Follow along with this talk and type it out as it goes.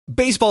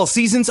Baseball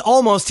season's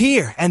almost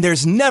here, and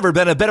there's never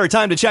been a better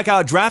time to check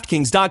out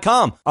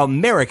DraftKings.com,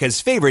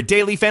 America's favorite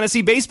daily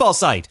fantasy baseball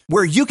site,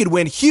 where you could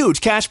win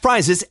huge cash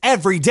prizes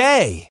every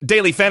day.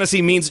 Daily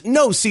fantasy means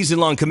no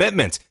season-long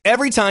commitment.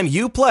 Every time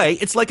you play,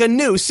 it's like a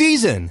new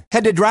season.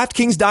 Head to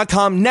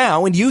DraftKings.com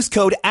now and use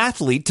code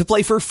ATHLETE to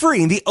play for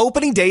free in the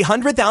opening day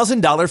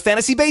 $100,000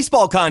 fantasy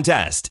baseball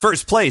contest.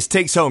 First place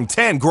takes home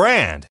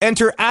 $10,000.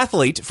 Enter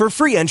ATHLETE for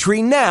free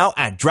entry now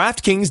at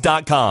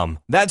DraftKings.com.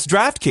 That's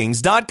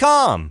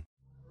DraftKings.com.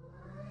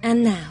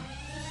 And now,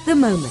 The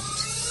Moment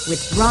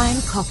with Brian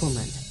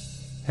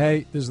Koppelman.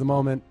 Hey, this is The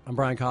Moment. I'm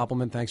Brian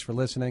Koppelman. Thanks for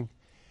listening.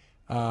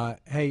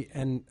 Hey,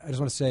 and I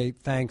just want to say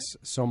thanks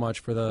so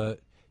much for the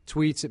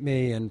tweets at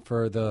me and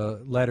for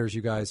the letters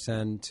you guys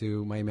send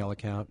to my email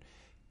account,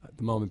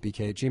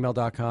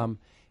 themomentbk@gmail.com.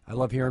 I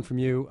love hearing from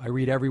you. I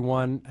read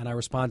everyone, and I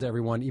respond to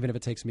everyone, even if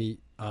it takes me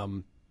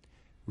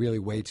really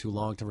way too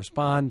long to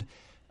respond.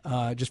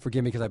 Just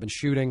forgive me because I've been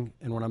shooting,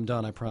 and when I'm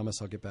done, I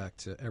promise I'll get back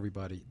to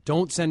everybody.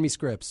 Don't send me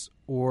scripts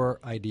or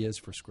ideas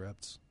for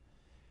scripts.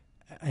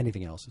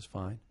 Anything else is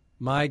fine.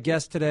 My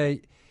guest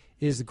today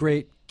is the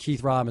great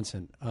Keith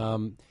Robinson,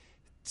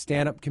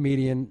 stand-up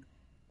comedian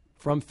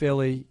from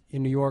Philly,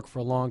 in New York for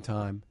a long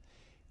time.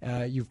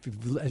 If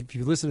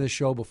you've listened to this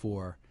show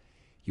before,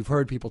 you've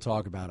heard people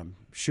talk about him.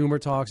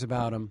 Schumer talks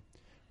about him.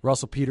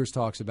 Russell Peters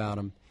talks about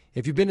him.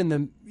 If you've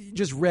been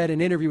just read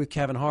an interview with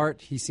Kevin Hart,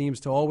 he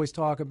seems to always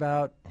talk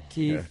about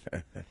Keith.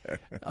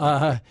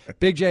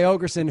 Big J.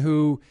 Ogerson,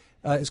 who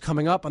is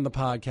coming up on the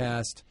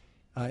podcast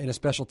in a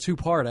special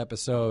two-part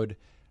episode,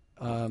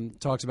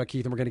 talks about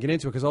Keith, and we're going to get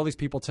into it because all these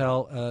people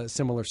tell a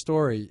similar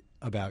story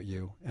about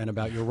you and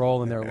about your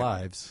role in their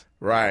lives.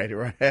 Right.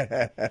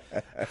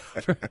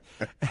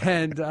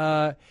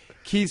 And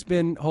Keith's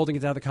been holding it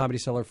down at the Comedy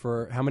Cellar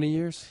for how many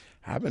years?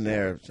 I've been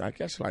there, I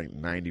guess, like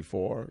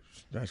 94.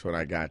 That's when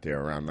I got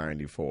there, around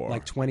 94.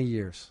 Like 20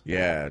 years.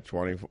 Yeah,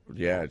 20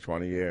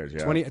 years.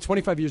 Yeah.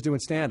 25 years doing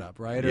stand-up,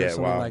 right? Or yeah,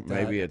 something well, like that.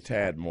 maybe a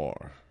tad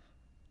more.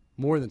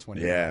 More than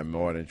 20. Yeah,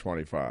 more than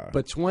 25.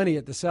 But 20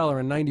 at the Cellar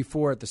and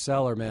 94 at the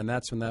Cellar, man,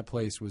 that's when that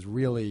place was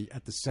really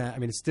at the I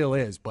mean, it still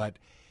is, but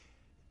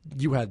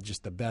you had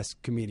just the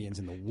best comedians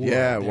in the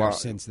world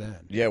since then.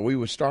 Yeah, we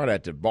would start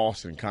at the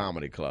Boston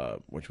Comedy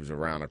Club, which was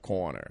around the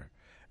corner,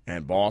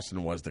 and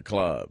Boston was the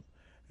club.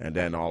 And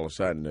then all of a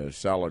sudden, the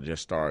Cellar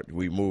just started.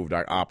 We moved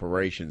our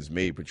operations,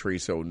 me,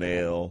 Patrice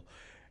O'Neill,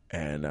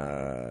 and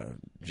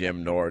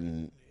Jim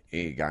Norton,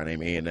 a guy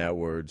named Ian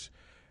Edwards,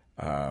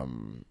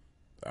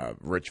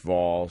 Rich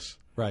Voss.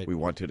 Right. We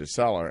went to the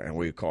Cellar, and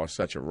we caused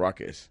such a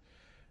ruckus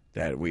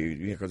that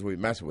because we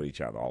messed with each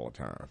other all the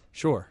time.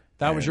 Sure.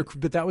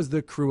 But that was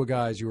the crew of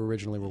guys you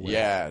originally were with.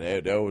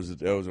 Yeah,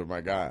 those were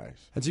my guys.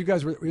 And so you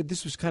guys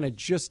this was kind of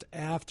just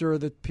after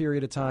the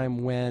period of time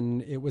when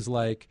it was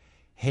like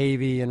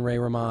Havey and Ray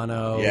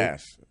Romano.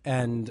 Yes.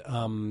 And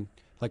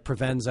like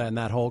Provenza and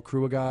that whole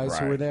crew of guys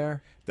who were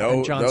there.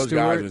 Those Jon Stewart.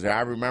 guys was there.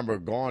 I remember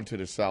going to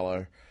the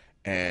Cellar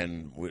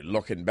and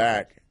looking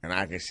back, and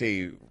I could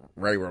see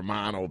Ray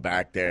Romano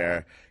back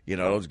there. You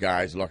know, those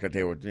guys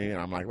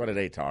I'm like, what are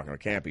they talking? It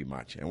can't be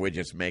much. And we're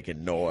just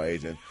making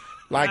noise and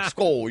like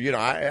school. You know,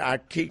 I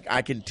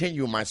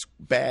continue my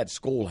bad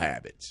school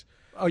habits.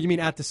 Oh, you mean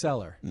at the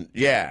Cellar?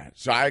 Yeah.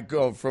 So I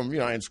go from,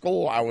 in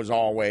school, I was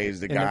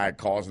always the guy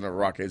causing a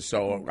ruckus.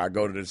 So I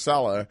go to the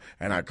Cellar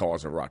and I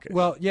cause a ruckus.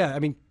 Well, yeah. I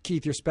mean,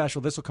 Keith, your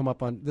special, this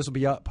will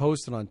be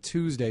posted on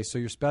Tuesday. So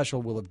your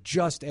special will have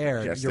just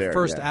aired.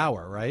 First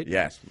hour, right?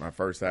 Yes, my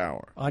first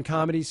hour. On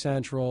Comedy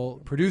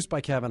Central, produced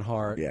by Kevin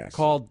Hart. Yes.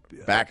 Called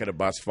Back of the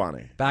Bus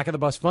Funny. Back of the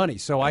Bus Funny.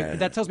 So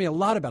that tells me a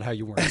lot about how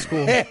you were in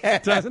school,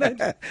 doesn't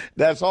it?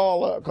 That's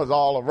all because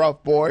all the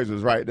rough boys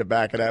was right in the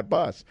back of that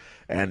bus.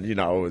 And, it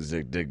was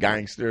the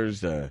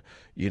gangsters, the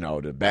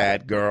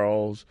bad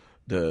girls,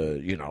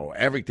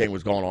 everything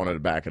was going on in the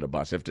back of the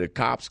bus. If the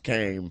cops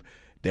came,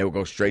 they would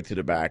go straight to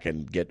the back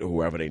and get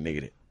whoever they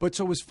needed. But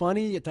so was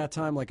funny at that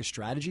time like a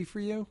strategy for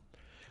you?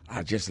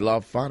 I just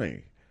love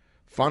funny.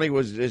 Funny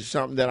is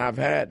something that I've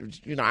had.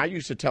 I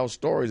used to tell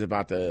stories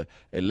about the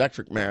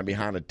electric man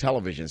behind the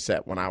television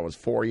set when I was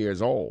 4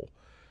 years old.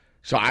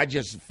 So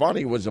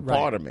funny was a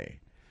part of me.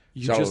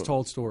 You just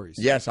told stories.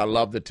 Yes, I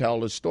love to tell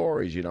the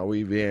stories.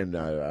 We've been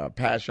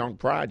Past Young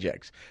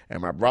Projects,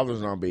 and my brother's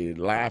going to be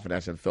laughing.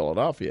 That's in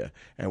Philadelphia,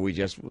 and we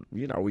just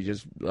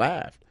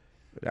laughed.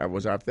 That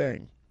was our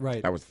thing.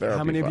 Right. That was therapy.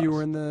 How many of you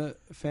were in the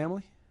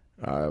family?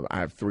 I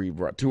have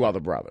two other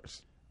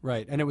brothers.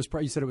 Right, and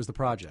you said it was the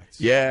projects.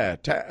 Yeah,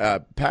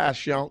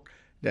 Past Young,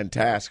 then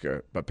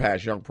Tasker, but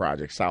Past Young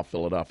Project, South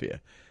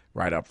Philadelphia,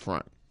 right up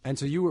front. And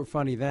so you were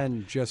funny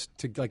then just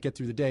to get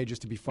through the day,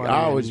 just to be funny.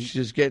 I was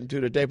just getting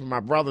through the day, but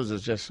my brothers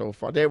is just so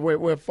funny.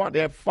 We're funny.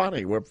 They're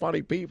funny. We're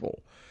funny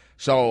people.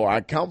 So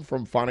I come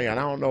from funny, and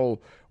I don't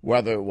know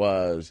whether it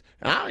was.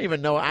 I don't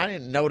even know. I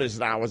didn't notice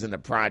that I was in the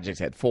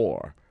projects at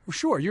 4. Well,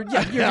 sure. You're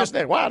just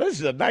thinking, wow, this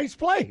is a nice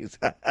place.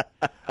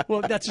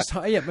 Well, that's just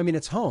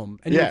it's home,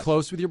 and you're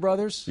close with your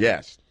brothers.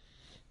 Yes.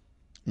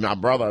 My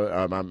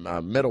brother,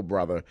 my middle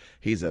brother,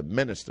 he's a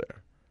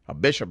minister a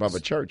bishop of a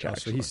church, Oh,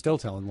 actually. so he's still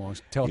telling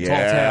tall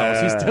Yeah.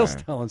 tales. He's still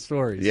telling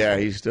stories. Yeah,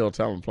 he's still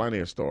telling plenty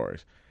of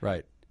stories.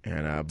 Right.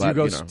 And Do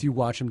but do you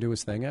watch him do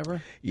his thing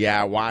ever?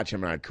 yeah, I watch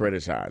him and I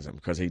criticize him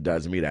because he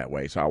does me that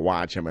way. So I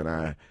watch him and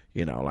I,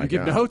 like You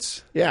give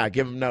notes? Yeah, I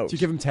give him notes. Do you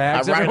give him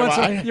tags? I write every once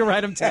in a him- while? You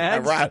write him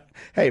tags?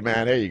 Hey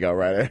man, there you go,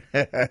 right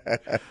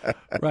there.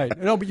 Right.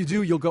 No, but you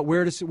do. You'll go.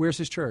 Where's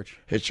his church?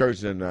 His church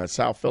is in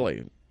South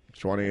Philly,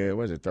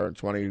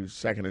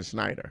 22nd and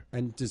Snyder.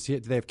 And do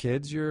they have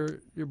kids? Your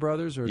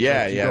brothers? Or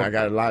Yeah, do you yeah. go- I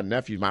got a lot of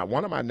nephews.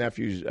 One of my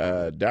nephews,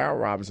 Darryl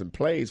Robinson,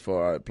 plays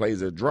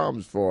the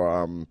drums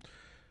for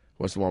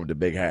what's the one with the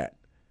big hat,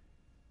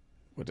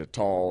 with the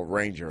tall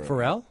ranger?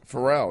 Pharrell?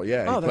 Pharrell,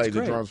 yeah. Oh, he that's plays the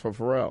great. drums for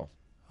Pharrell.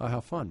 Oh, how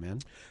fun, man!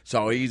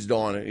 So he's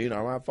doing it.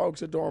 My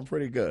folks are doing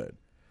pretty good.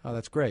 Oh,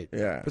 that's great.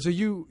 Yeah. But so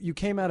you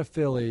came out of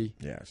Philly.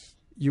 Yes,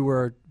 You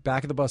were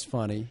back of the bus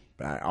funny.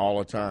 all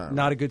the time.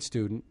 Not a good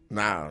student.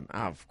 No,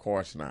 of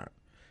course not.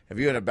 If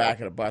you're in the back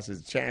of the bus,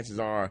 chances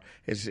are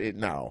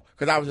no.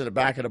 Because I was in the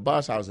back of the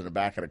bus, I was in the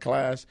back of the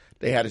class.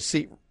 They had a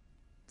seat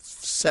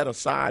set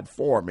aside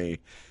for me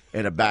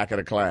in the back of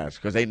the class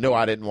because they knew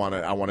I didn't want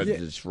to. I wanted to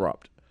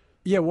disrupt.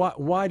 Yeah.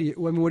 Why do you?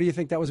 I mean, what do you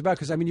think that was about?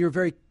 Because I mean, you're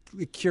very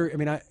curious. I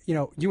mean,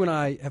 you and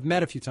I have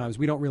met a few times.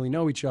 We don't really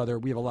know each other.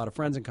 We have a lot of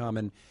friends in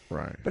common.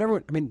 Right. But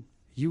everyone, I mean,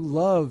 you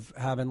love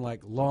having like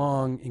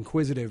long,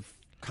 inquisitive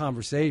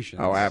conversations.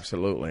 Oh,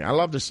 absolutely. I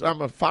love this.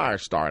 I'm a fire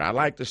starter. I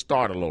like to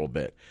start a little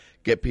bit,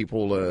 get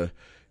people to,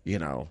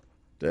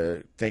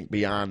 to think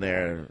beyond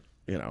their,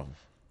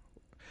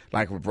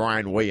 like with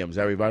Brian Williams.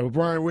 Everybody, well,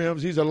 Brian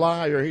Williams, he's a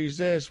liar. He's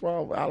this.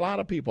 Well, a lot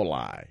of people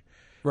lie.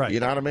 Right.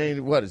 You know what I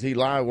mean? What, does he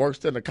lie worse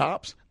than the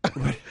cops?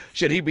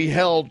 Should he be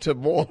held to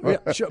more?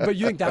 Yeah, sure. But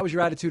you think that was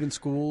your attitude in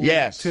school?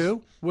 Yes.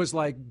 Too? Was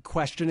like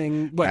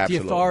questioning what the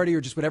Absolutely. authority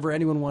or just whatever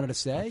anyone wanted to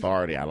say?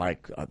 Authority. I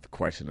like the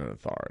question of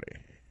authority.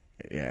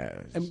 Yeah.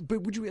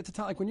 But would you at the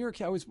time, like when you were a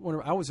kid, I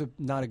was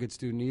not a good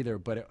student either,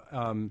 but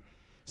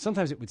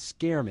sometimes it would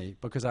scare me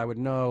because I would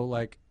know,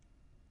 like,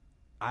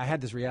 I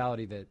had this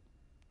reality that,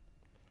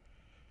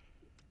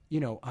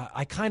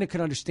 I kind of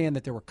could understand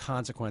that there were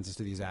consequences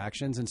to these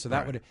actions, and so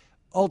that would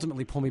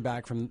ultimately pull me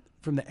back from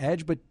the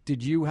edge. But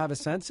did you have a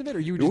sense of it, or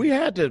you? Just... We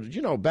had to,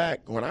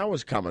 back when I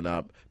was coming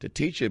up, the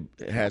teacher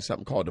had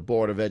something called the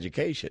Board of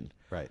Education.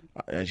 Right.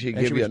 And she'd And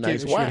give she you a would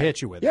nice she'd whack.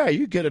 hit you with it. Yeah,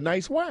 you get a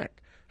nice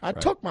whack. I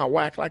took my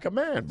whack like a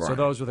man, Brian.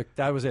 So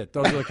that was it.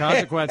 Those were the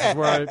consequences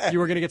where you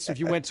were going to get, if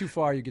you went too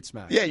far, you get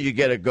smacked. Yeah, you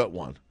get a good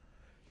one.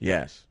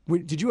 Yes.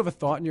 Did you have a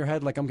thought in your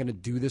head, like, I'm going to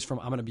do this I'm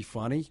going to be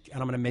funny,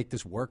 and I'm going to make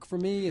this work for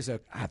me?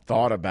 I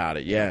thought about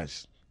it,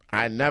 yes.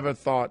 I never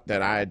thought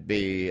that I'd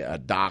be a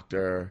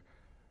doctor,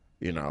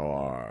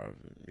 or,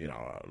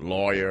 a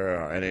lawyer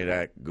or any of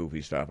that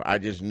goofy stuff. I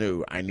just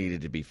knew I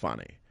needed to be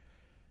funny,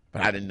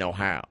 but I didn't know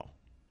how.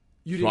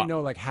 You didn't know,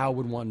 like, how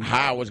would one...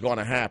 How it was going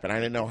to happen. I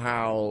didn't know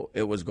how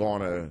it was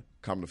going to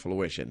come to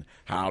fruition,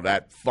 how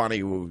that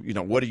funny,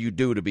 what do you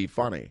do to be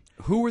funny?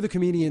 Who were the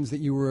comedians that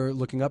you were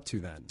looking up to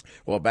then?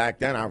 Well, back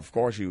then, of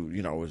course, it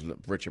was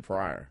Richard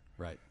Pryor.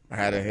 Right. I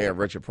had to hear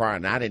Richard Pryor,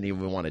 and I didn't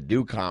even want to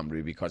do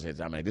comedy because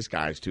this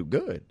guy's too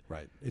good.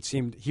 Right. It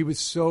seemed he was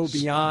so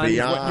beyond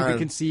what you could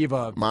conceive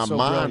of. My so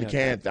mind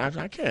brilliant.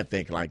 I can't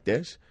think like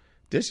this.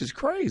 This is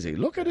crazy.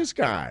 Look at this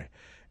guy.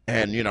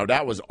 And,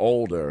 that was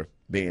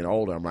being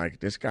older. I'm like,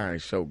 this guy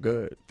is so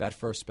good. That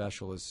first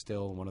special is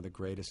still one of the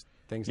greatest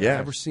things Yes. I've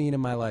ever seen in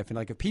my life. And,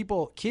 like, if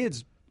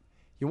kids,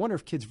 you wonder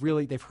if kids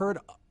really, they've heard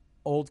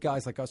old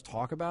guys like us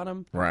talk about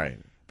him. Right.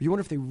 But you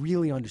wonder if they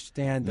really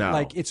understand that, No.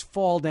 like, it's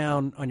fall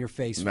down on your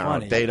face No,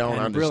 funny. they don't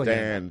and understand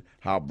brilliant.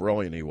 how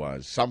brilliant he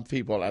was. Some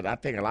people, I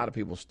think a lot of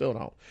people still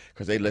don't,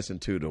 because they listen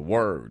to the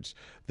words,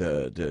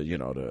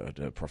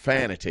 the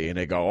profanity, and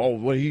they go, "Oh,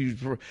 what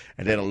he's,"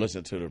 and they don't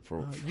listen to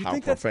how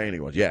think profane he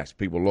was. Yes,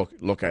 people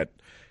look at,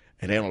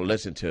 and they don't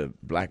listen to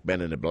Black Ben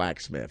and the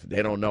Blacksmith.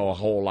 They don't know a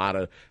whole lot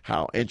of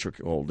how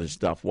intricate all this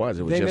stuff was.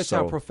 It was They just miss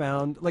so how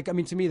profound. Like, I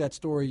mean, to me, that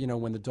story,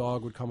 when the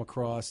dog would come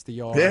across the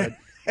yard.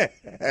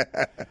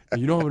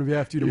 You know I'm going to be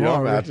after you You know,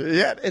 tomorrow.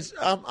 yeah, it's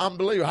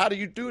unbelievable. How do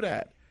you do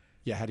that?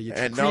 Yeah, how do you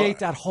And create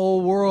that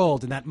whole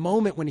world and that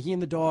moment when he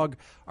and the dog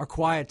are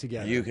quiet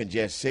together? You can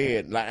just see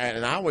it.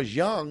 And I was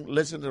young,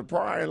 listening to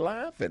Pryor and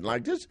laughing.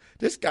 Like,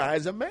 this guy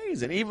is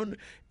amazing. Even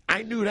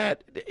I knew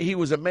that he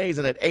was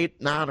amazing at 8,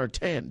 9, or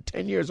 10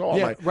 years old.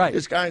 Yeah, like, right.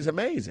 This guy's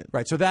amazing.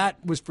 Right, so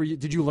that was for you.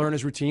 Did you learn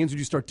his routines? Did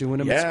you start doing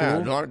them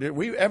at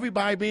school?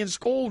 Everybody be in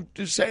school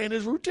just saying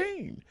his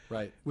routine.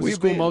 Right. Was the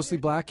school mostly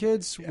black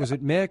kids? Was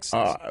it mixed?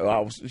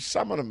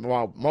 Some of them,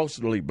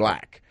 mostly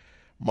black.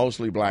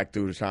 Mostly black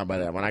through the time.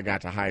 But when I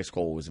got to high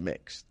school, it was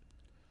mixed.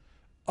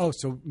 Oh,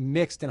 so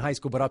mixed in high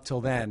school, but up till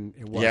then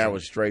it wasn't. Yeah, it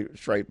was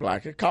straight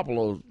black. A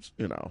couple of,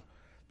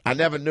 I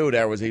never knew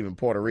there was even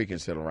Puerto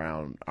Ricans still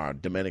around, or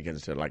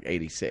Dominicans till like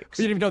 86.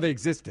 You didn't even know they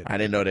existed. I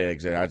didn't know they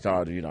existed. I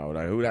thought,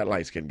 like, who that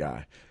light-skinned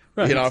guy?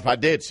 Right. If I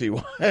did see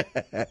one.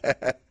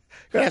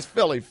 That's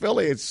Philly.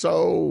 Philly is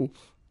so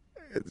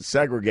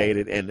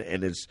segregated, and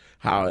it's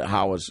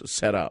how it's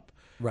set up.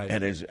 Right.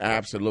 And it's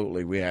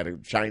absolutely, we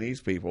had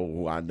Chinese people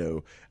who I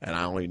knew, and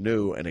I only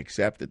knew and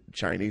accepted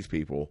Chinese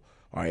people,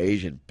 or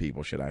Asian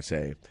people, should I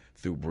say,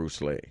 through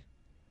Bruce Lee.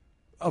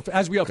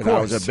 As we, of 'Cause course,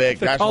 I was a big,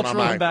 the that's when I'm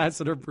cultural like,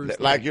 ambassador, Bruce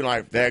Lee.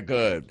 like, they're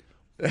good.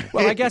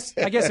 Well, I guess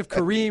if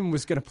Kareem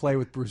was going to play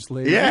with Bruce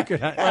Lee, Yeah. you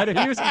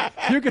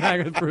could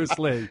hang with Bruce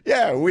Lee.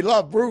 Yeah, we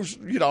love Bruce.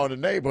 In the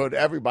neighborhood,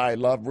 everybody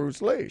loved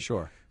Bruce Lee.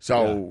 Sure.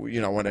 So,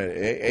 when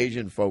the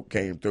Asian folk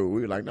came through,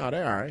 we were like, no,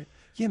 they're all right.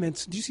 Yeah, man.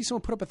 Did you see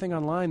someone put up a thing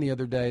online the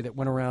other day that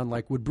went around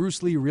like, would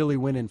Bruce Lee really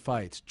win in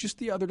fights? Just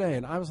the other day,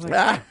 and I was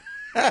like,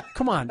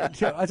 come on,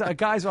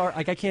 guys are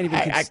like, I can't even.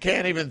 I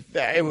can't even.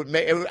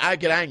 I'd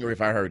get angry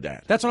if I heard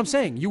that. That's what I'm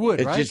saying. You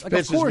would, It right? just Like, of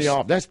pisses course. me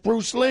off. That's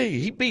Bruce Lee.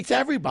 He beats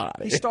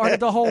everybody. He started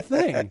the whole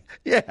thing.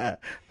 Yeah.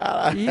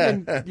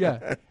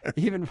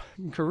 even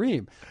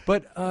Kareem.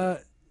 But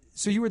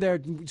so you were there.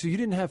 So you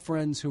didn't have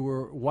friends who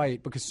were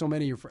white because so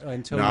many of your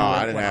until No, you were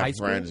I didn't high have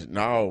school? friends.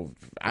 No,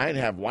 I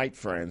didn't have white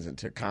friends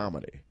until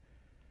comedy.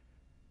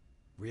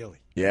 Really?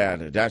 Yeah,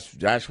 and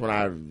that's when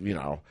I,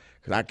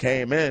 because I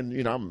came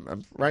in,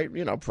 I'm right,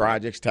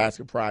 projects,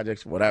 task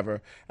projects,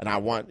 whatever, and I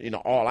want,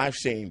 all I've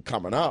seen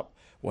coming up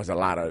was a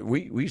lot of,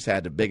 we used to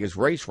have the biggest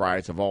race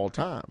riots of all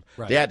time.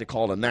 Right. They had to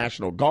call the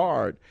National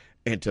Guard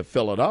into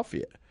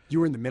Philadelphia.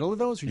 You were in the middle of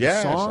those? Or you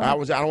Yes, saw them? I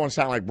don't want to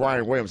sound like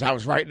Brian Williams. I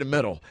was right in the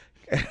middle.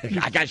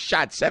 I got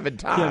shot 7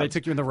 times. Yeah, they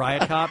took you in the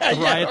riot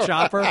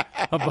chopper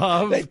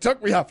above. They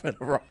took me up in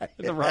the riot.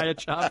 The riot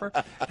chopper.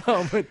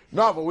 Oh, but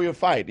No, but we would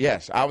fight.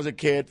 Yes, I was a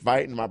kid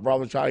fighting. My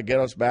brother tried to get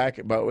us back,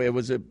 but it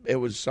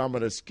was some of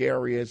the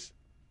scariest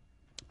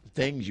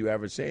things you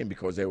ever seen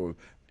because they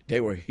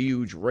were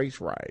huge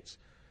race riots,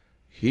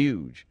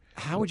 huge.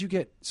 how would you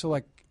get so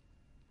like?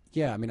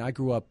 Yeah, I mean, I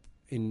grew up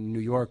in New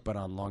York, but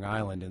on Long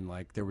Island, and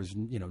like there was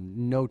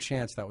no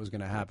chance that was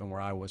going to happen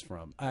where I was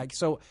from.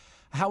 So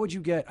how would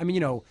you get? I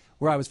mean,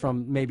 where I was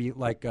from, maybe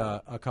like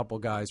a couple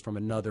guys from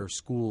another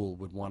school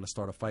would want to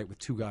start a fight with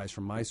 2 guys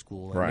from my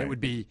school, and Right. it would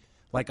be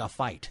like a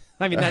fight.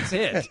 I mean, that's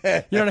it.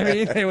 You know what I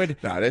mean? They would.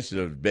 No, this is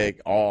a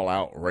big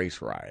all-out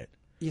race riot.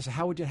 Yeah. So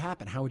how would it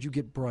happen? How would you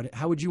get brought in?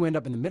 How would you end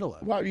up in the middle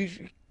of it? Well,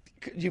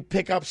 you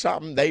pick up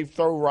something, they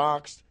throw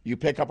rocks. You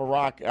pick up a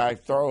rock, I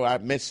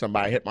miss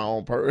somebody, hit my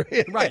own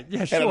person. Right,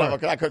 yeah, sure.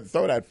 I couldn't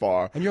throw that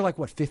far. And you're like,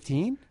 what,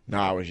 15? No,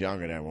 I was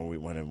younger then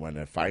when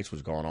the fights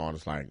was going on.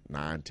 It's like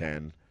 9,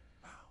 10.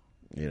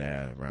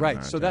 Yeah, around Right.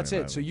 9, So 10, that's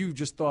 11. it. So you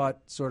just thought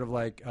sort of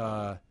like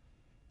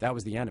that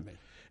was the enemy.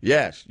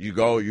 Yes, you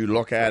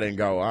look at it and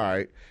go, all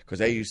right, because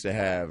they used to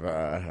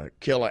have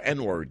Killer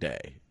N-word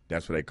day.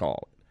 That's what they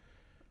call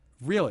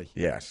it. Really?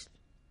 Yes.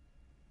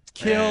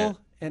 Kill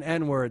an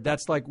N-word.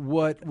 That's like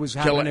what was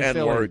Killer happening in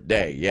Philly. N-word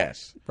day,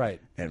 yes. Right.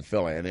 In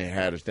Philly. And they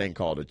had a thing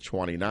called the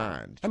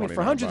 29. I mean,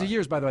 for hundreds of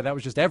years, by the way, that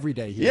was just every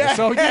day here. Yeah.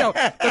 So,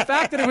 the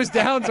fact that it was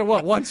down to,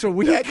 what, once a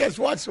week? Yeah, just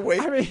once a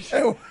week. I mean,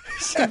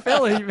 in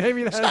Philly,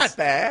 maybe that's... It's not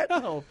bad.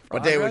 No,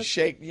 but they would progress.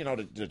 shake,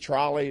 the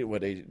trolley where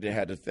they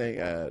had the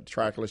thing,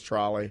 trackless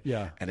trolley.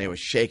 Yeah. And they would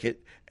shake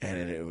it, and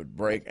then it would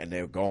break, and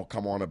they would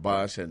come on a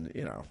bus, and,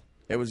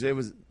 it was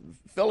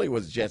Philly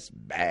was just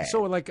bad.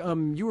 So, like,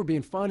 you were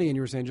being funny, and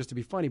you were saying just to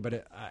be funny,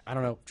 but I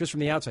don't know, just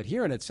from the outside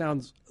hearing it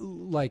sounds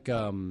like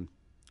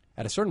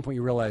at a certain point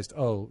you realized,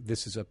 oh,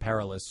 this is a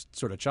perilous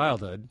sort of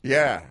childhood.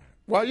 Yeah.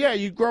 Well, yeah,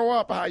 you grow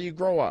up how you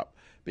grow up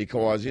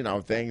because,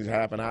 things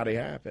happen how they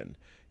happen.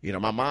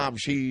 My mom,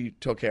 she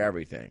took care of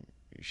everything.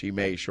 She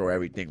made sure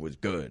everything was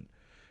good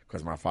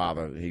because my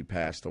father, he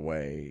passed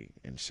away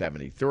in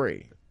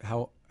 1973.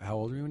 How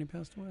old were you when he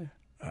passed away?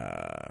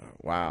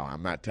 Wow,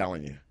 I'm not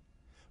telling you.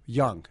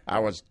 Young. I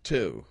was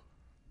 2.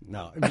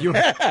 No, you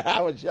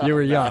I was young. You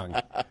were young.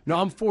 No,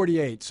 I'm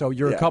 48, so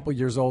you're Yeah. a couple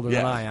years older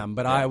than Yeah. I am.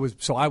 But Yeah.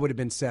 I would have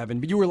been 7.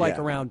 But you were like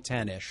Yeah. around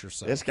 10-ish or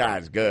so. This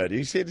guy's good.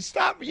 You see,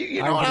 stop. I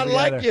I was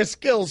like together. your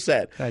skill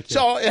set. Thank you.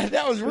 So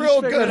that was We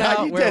real figured good how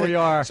out you where did we it.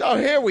 are. So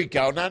here we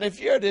go. Now, if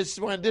you're this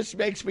one, this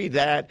makes me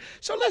that.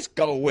 So let's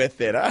go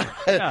with it.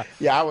 Huh?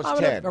 Yeah, I was I'm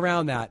 10.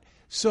 around that.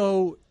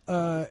 So,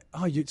 so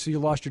you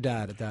lost your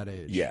dad at that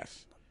age.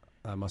 Yes.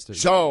 I must have.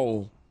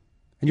 So.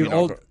 and you're you know,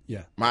 old.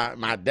 Yeah.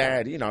 My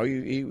dad, he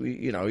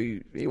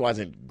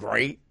wasn't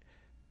great,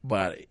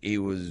 but he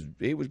was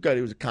good.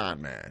 He was a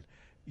con man,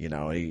 I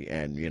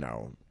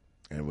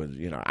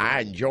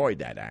enjoyed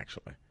that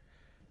actually.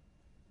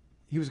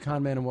 He was a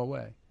con man in what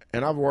way?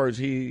 In other words,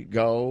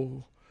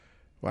 when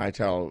I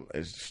tell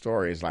his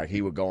story, it's like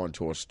he would go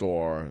into a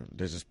store,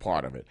 this is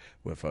part of it,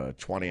 with a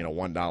 $20 and a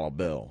 $1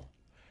 bill,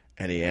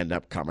 and he ended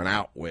up coming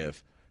out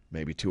with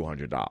maybe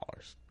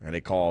 $200. And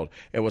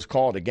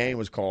the game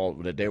was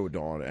called, that they were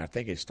doing, I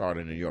think it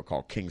started in New York,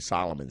 called King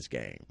Solomon's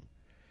Game.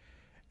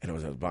 And it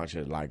was a bunch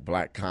of like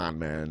black con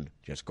men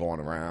just going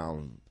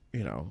around,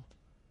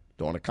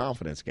 doing a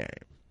confidence game.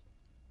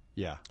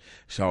 Yeah.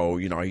 So,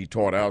 he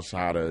taught us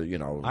how to,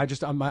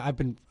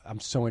 I'm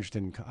so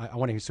interested in. I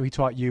want to hear. So he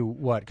taught you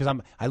what? Because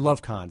I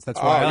love cons.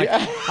 That's why.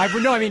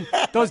 I mean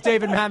those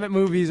David Mamet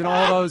movies and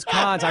all those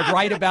cons. I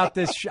write about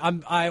this.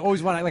 I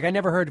always want to. I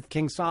never heard of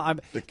King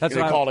Solomon. They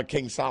call it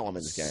King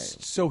Solomon's Game.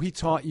 So he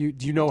taught you.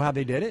 Do you know how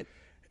they did it?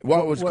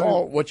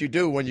 What you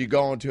do when you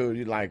go into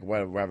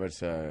whether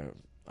it's a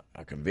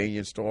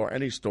convenience store,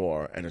 any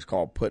store, and it's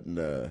called putting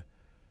the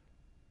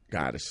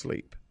guy to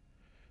sleep.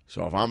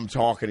 So if I'm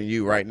talking to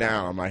you right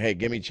now, I'm like, hey,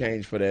 give me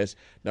change for this.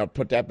 Now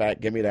put that back,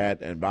 give me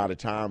that, and by the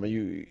time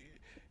you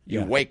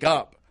wake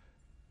up,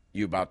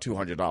 you about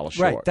 $200 short.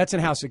 Right.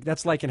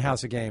 That's like in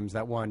House of Games.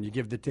 That one you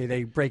give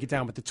they break it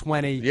down with the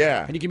 20.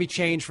 Yeah. And you give me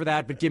change for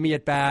that, but give me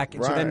it back.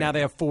 And so then now they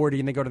have 40,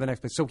 and they go to the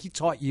next place. So he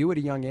taught you at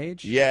a young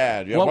age.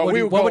 Yeah. What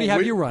would he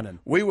have you running?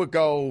 We would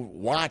go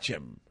watch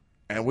him,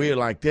 and we were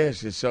like,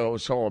 this is so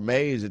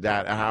amazed at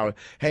that. How,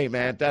 hey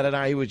man,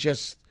 he was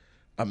just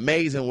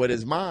amazing with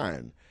his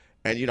mind.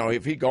 And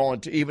if he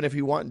even if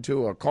he went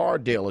into a car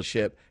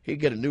dealership,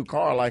 he'd get a new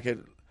car like it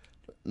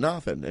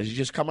nothing. And he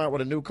just come out with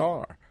a new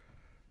car.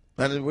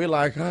 And we're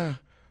like,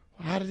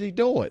 how did he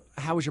do it?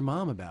 How was your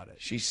mom about it?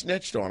 She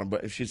snitched on him,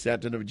 but she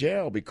sent him to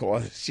jail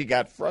because she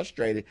got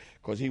frustrated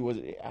because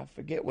I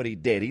forget what he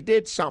did. He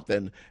did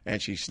something,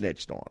 and she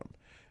snitched on him.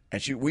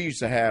 And we used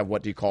to have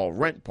what they call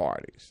rent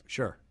parties.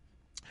 Sure.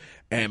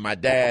 And my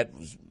dad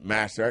was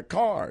master at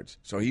cards.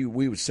 So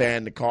we would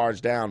sand the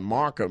cards down,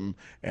 mark them,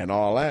 and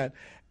all that.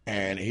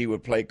 And he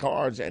would play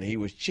cards, and he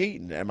was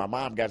cheating. And my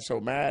mom got so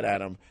mad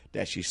at him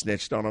that she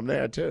snitched on him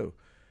there, too.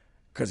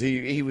 Because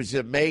he was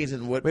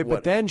amazing.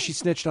 But then she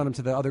snitched on him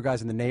to the other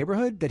guys in the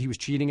neighborhood that he was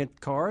cheating at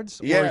cards?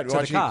 Yeah,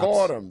 well, she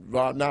caught him.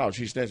 Well, no,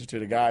 she snitched to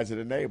the guys in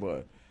the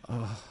neighborhood.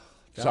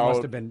 That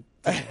must have been...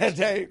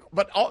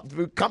 But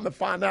come to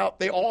find out,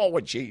 they all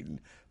were cheating.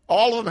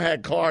 All of them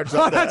had cards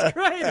up there. That's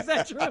great. Is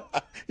that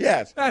true?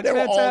 Yes. That's they were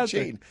fantastic. all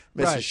cheating.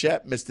 Mr.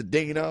 Shep, Mr.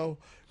 Dino,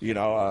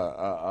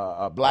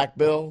 Black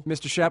Bill.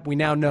 Mr. Shep, we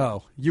now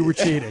know you were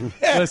cheating.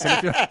 Listen,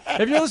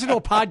 if you're listening to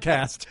a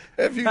podcast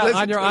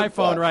on your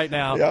iPhone right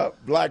now. Yeah,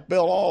 Black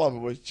Bill, all of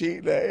them was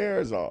cheating their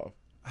ears off.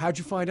 How'd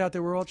you find out they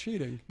were all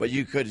cheating? But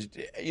you could,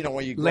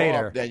 when you grow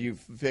Later. up, then you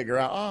figure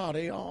out,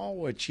 they all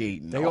were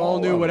cheating. They all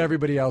knew what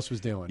everybody else was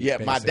doing. Yeah,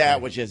 basically. my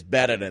dad was just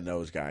better than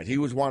those guys. He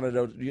was one of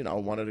those,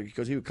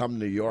 because he would come to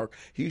New York.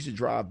 He used to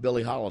drive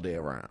Billie Holiday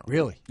around.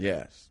 Really?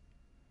 Yes.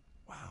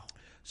 Wow.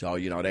 So,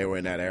 they were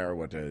in that era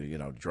with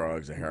the,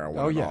 drugs, the heroin,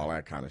 and all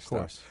that kind of stuff.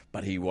 Course.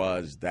 But he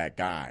was that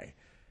guy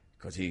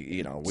because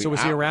he, So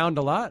was he around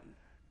a lot?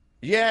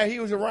 Yeah, he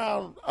was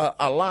around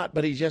a lot,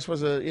 but he just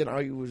was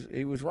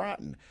he was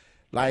rotten.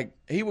 Like,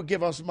 he would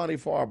give us money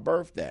for our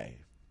birthday,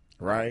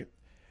 right?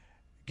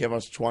 Give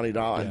us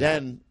 $20 and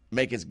then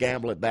make us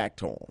gamble it back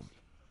to him.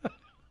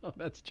 Oh,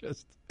 that's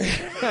just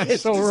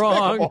that's so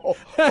wrong.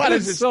 That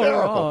is so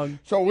wrong.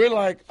 So we're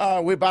like,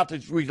 we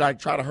try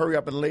to hurry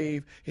up and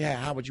leave. Yeah,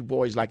 how would you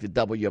boys like to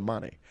double your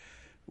money?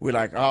 We're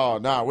like, oh,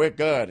 no, we're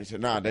good. He said,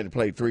 no, then he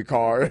played 3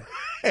 cards.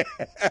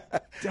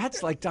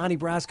 That's like Donnie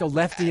Brasco,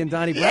 Lefty and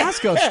Donnie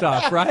Brasco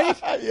stuff, right?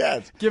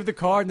 Yes. Give the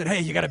card, and then,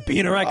 hey, you got a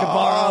beaner I could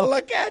borrow. Oh,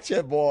 look at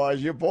you,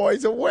 boys. Your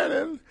boys are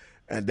winning.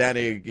 And then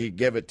he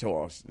give it to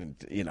us, and,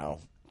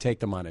 Take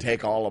the money.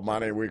 Take all the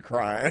money. We're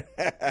crying.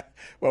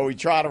 Well, we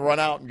try to run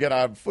out and get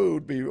our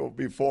food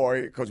before,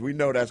 because we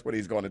know that's what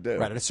he's going to do.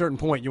 Right, at a certain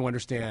point, you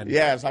understand.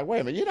 Yeah, it's like, wait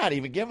a minute, you're not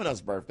even giving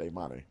us birthday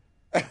money.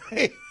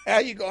 How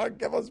you going to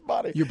give us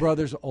money? Your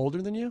brother's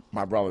older than you?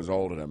 My brother's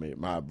older than me.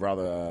 My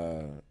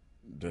brother,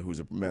 who's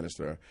a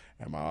minister,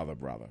 and my other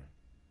brother.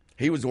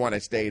 He was the one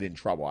that stayed in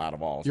trouble out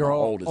of all. Your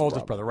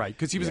oldest brother, right?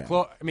 Because he was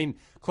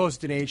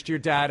closest in age to your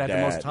dad. Had the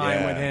most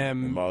time with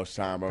him. The most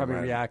time. Probably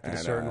reacted a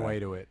certain way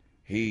to it.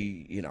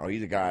 He,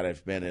 he's a guy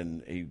that's been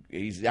in.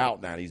 He's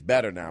out now. He's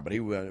better now, but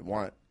he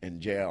went in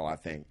jail. I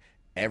think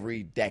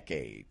every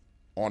decade,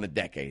 on a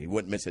decade. He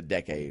wouldn't miss a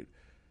decade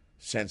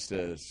since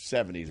the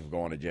 70s of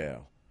going to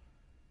jail.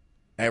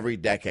 Every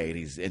decade,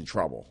 he's in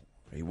trouble.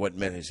 He wouldn't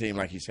miss. It seemed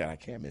like he said, "I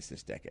can't miss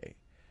this decade.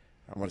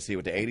 I want to see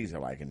what the 80s are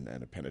like in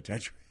the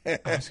penitentiary."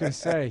 I was going to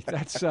say,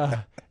 that's,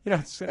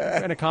 it's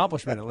an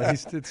accomplishment at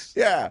least.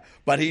 Yeah,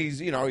 but he's,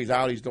 he's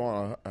out. He's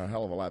doing a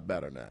hell of a lot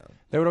better now.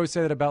 They would always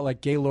say that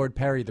about, Gaylord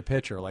Perry, the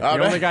pitcher.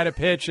 The only guy to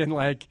pitch in, the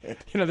 60s,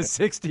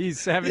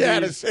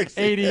 70s,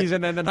 80s,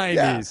 and then the 90s.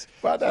 Yeah,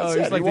 well, that's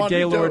he's like the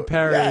Gaylord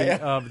Perry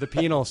of the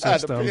penal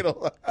system. The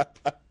penal.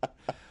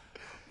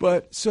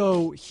 But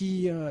so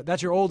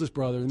that's your oldest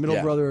brother, the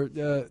middle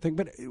brother thing.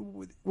 But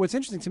what's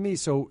interesting to me,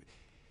 so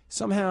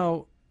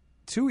somehow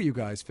 2 of you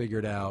guys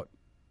figured out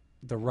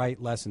the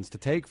right lessons to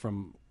take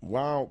from.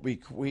 Well, we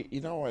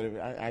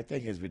I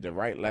think the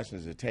right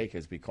lessons to take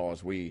is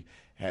because we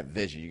had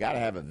vision. You got to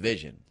have a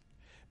vision.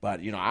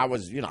 But I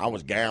was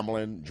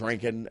gambling,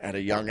 drinking at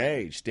a young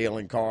age,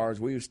 stealing cars.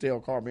 We would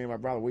steal cars. Me and my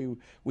brother.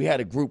 We had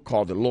a group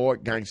called the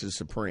Lord Gangsters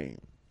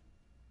Supreme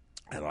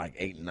at like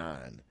 8 and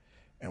 9.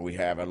 And we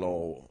have a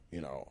little,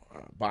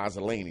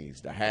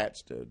 Bozzolinis, the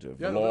hats, the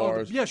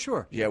velours. Yeah,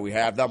 sure. Yeah, we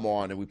have them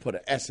on, and we put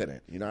an S in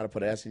it. You know how to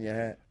put an S in your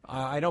hat?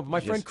 I know. My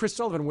friend Chris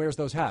Sullivan wears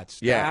those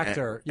hats. Yeah, the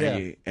actor.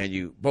 And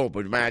you both.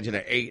 But imagine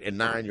an 8 and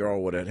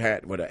 9-year-old with a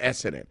hat with an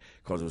S in it,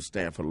 because it would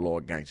stand for the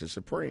Lord Gangster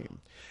Supreme.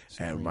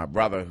 And my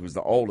brother, who's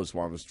the oldest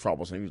one, was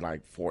troublesome. He was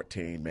like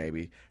 14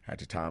 maybe at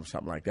the time,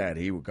 something like that.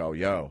 He would go,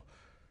 "Yo,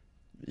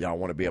 y'all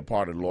want to be a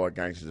part of the Lord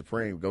Gangster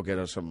Supreme? Go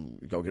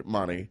get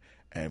money."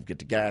 and get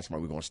the gas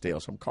money. We're going to steal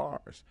some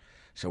cars.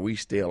 So we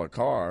steal a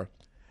car,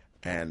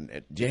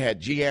 and you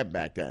had GM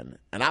back then.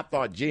 And I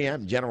thought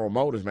GM, General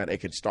Motors, meant they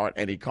could start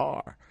any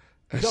car.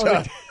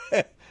 So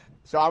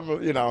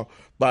I'm,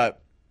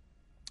 but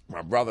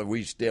my brother,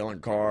 we stealing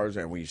cars,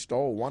 and we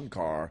stole one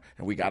car,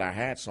 and we got our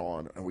hats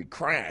on, and we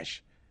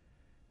crash.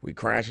 We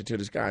crash into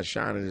this guy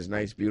shining his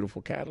nice,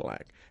 beautiful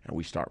Cadillac, and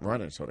we start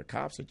running. So the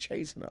cops are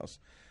chasing us.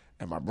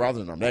 And my brother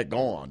and them, they're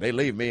gone. They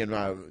leave me and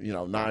my,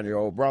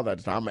 9-year-old brother at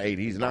the time. I'm 8,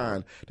 he's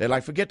 9. They're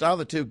like, forget the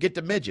other two, get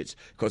the midgets,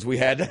 because we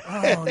had.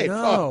 Oh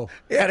no!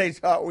 They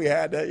thought we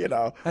had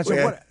to, And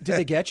so, did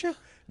they get you?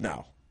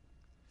 No.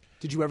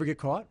 Did you ever get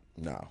caught?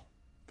 No.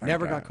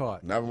 Never got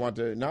caught. Never went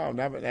to. No,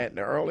 never.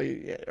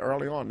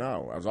 Early on,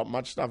 no. As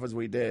much stuff as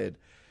we did,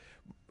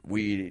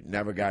 we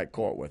never got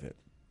caught with it.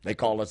 They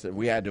called us.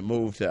 We had to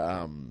move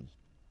to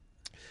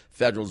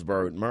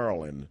Federalsburg,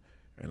 Maryland,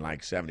 in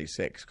like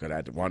 '76, because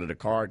at one of the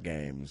card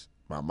games,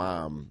 my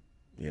mom,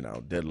 did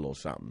a little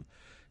something.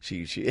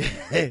 She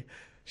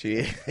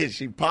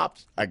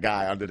popped a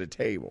guy under the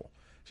table.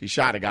 She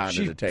shot a guy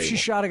under the table. She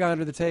shot a guy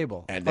under the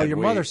table. And your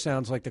mother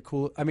sounds like the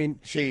cool. I mean,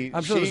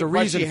 I'm sure there's a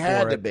reason she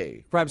had for to it.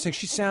 be. Right, I'm saying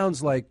she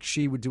sounds like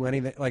she would do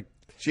anything. Like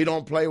she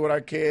don't play with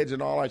her kids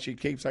and all that. She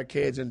keeps her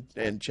kids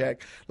in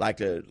check.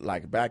 Like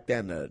back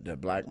then, the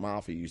black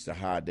mafia used to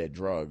hide their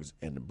drugs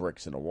in the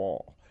bricks in the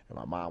wall. And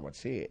my mom would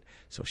see it.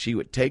 So she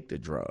would take the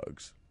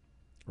drugs,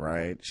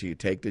 right? She'd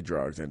take the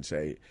drugs and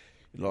say,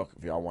 look,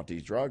 if y'all want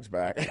these drugs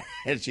back,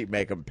 and she'd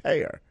make them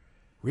pay her.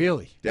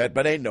 Really? But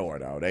they know her,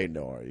 though. They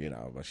know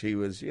her, But she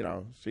was,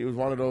 she was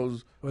one of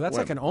those. Well, that's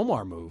women. like an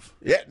Omar move.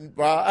 Yeah,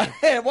 well,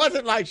 it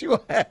wasn't like she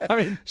was.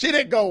 She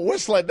didn't go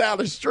whistling down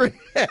the street.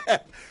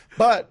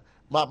 But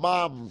my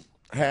mom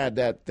had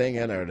that thing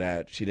in her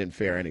that she didn't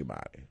fear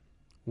anybody.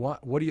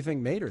 What do you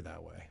think made her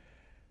that way?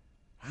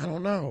 I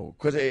don't know,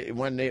 because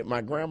when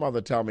my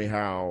grandmother told me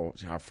how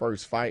her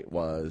first fight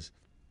was,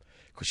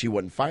 because she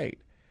wouldn't fight,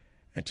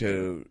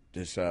 until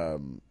this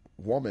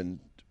woman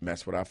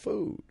messed with our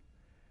food,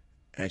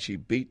 and she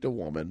beat the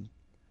woman,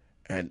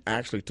 and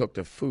actually took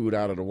the food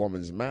out of the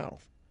woman's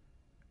mouth,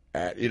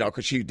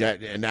 because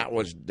that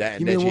was that.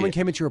 You mean the woman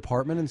came into your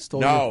apartment and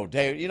stole? No,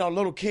 they,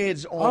 little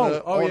kids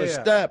on the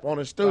step, on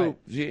the stoop.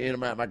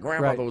 Right. My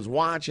grandmother was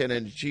watching,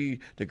 and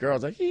the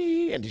girl's like,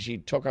 hee, and she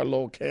took her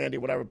little candy,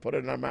 whatever, put it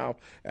in her mouth,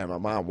 and my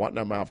mom went in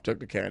her mouth, took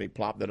the candy,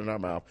 plopped it in her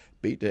mouth,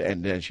 beat it,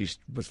 and then she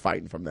was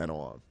fighting from then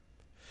on.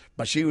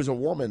 But she was a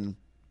woman.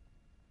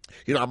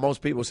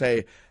 Most people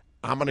say,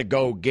 I'm going to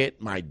go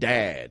get my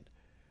dad.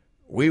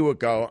 We would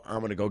go, I'm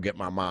going to go get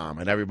my mom,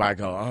 and everybody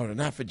go, oh,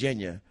 not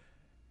Virginia.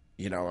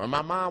 And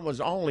my mom was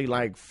only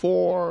like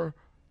 4,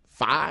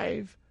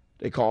 5.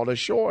 They called her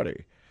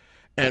Shorty.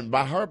 And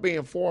by her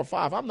being 4 or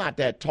 5, I'm not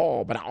that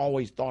tall, but I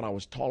always thought I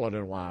was taller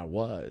than what I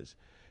was,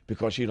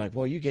 because she's like,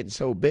 well, you're getting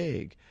so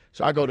big.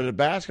 So I go to the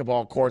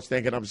basketball courts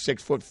thinking I'm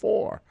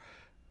 6'4".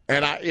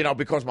 And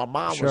because my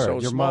mom was so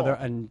your small. mother,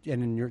 and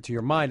to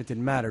your mind, it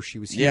didn't matter. She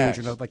was huge, Yes.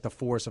 and like the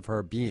force of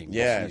her being. Was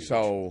huge.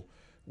 So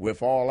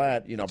with all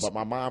that, but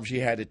my mom, she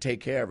had to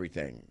take care of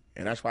everything.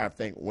 And that's why I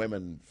think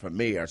women, for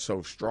me, are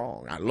so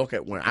strong. I look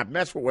at women. I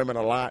mess with women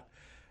a lot,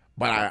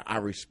 but I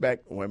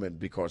respect women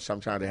because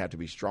sometimes they have to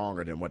be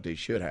stronger than what they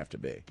should have to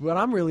be. But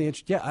I'm really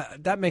interested. Yeah,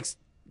 that makes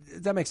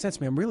sense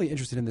to me. I'm really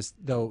interested in this,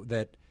 though,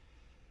 that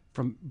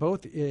from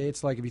both,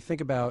 it's like if you think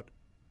about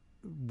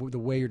the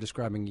way you're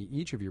describing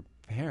each of your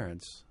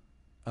parents,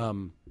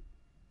 because,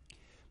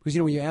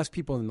 when you ask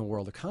people in the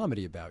world of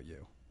comedy about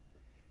you,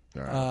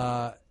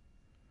 Right.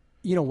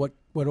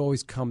 What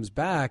always comes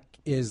back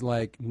is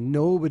like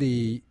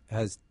nobody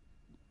has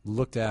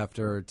looked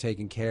after,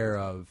 taken care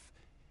of,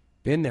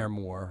 been there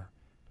more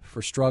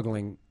for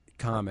struggling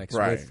comics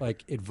Right. with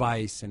like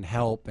advice and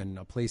help and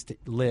a place to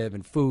live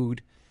and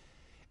food.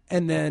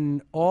 And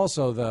then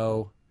also,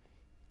 though,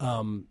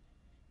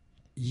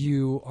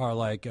 you are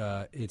like,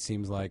 it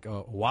seems like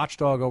a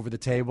watchdog over the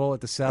table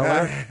at the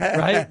cellar,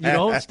 right? You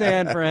don't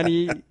stand for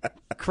any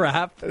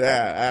crap.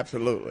 Yeah,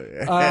 absolutely.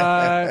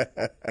 I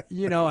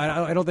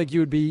don't think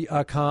you would be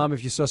calm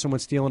if you saw someone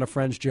stealing a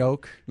friend's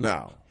joke.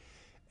 No.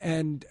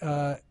 And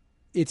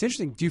it's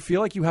interesting. Do you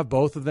feel like you have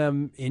both of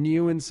them in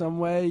you in some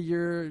way,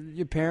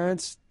 your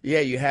parents?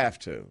 Yeah, you have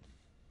to.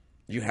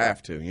 You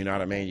have to. You know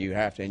what I mean? You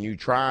have to. And you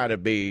try to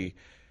be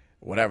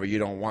whatever. You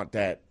don't want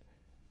that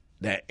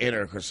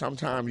inner, because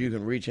sometimes you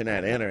can reach in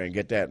that inner and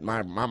get that.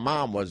 My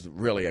mom was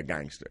really a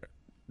gangster.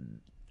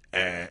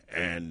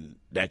 And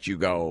that you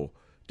go,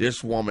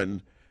 this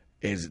woman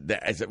is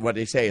what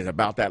they say is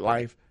about that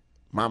life.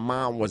 My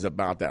mom was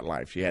about that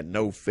life. She had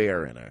no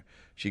fear in her.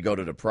 She'd go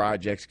to the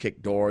projects,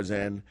 kick doors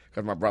in,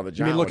 because my brother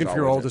John You mean looking was for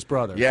your always oldest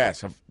brother?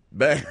 Yes.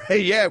 But,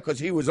 yeah, because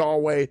he was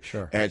always,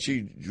 Sure. And she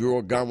drew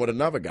a gun with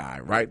another guy,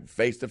 right,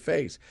 face to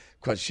face,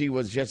 because she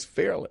was just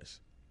fearless.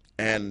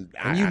 And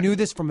you knew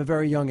this from a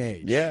very young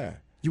age. Yeah.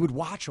 You would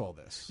watch all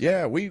this.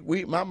 Yeah,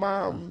 my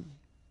mom,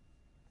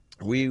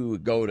 we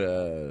would go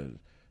to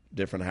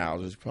different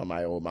houses, put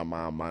my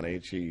mom money.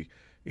 She,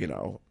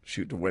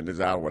 shoot the windows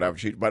out or whatever.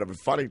 But the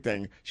funny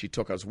thing, she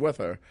took us with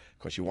her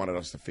because she wanted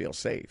us to feel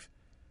safe.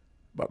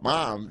 But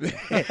Mom,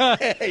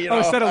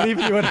 instead of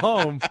leaving you at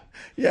home.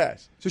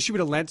 Yes. So she would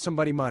have lent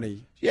somebody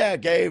money. Yeah,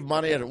 gave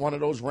money at one of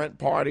those rent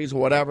parties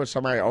or whatever.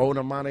 Somebody owed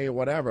her money or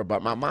whatever.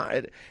 But my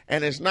mom,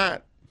 and it's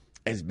not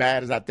as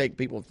bad as I think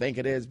people think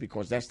it is,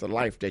 because that's the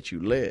life that you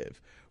live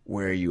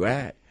where you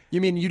at. You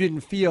mean you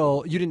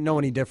didn't know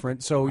any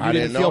different, so you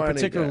didn't feel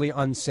particularly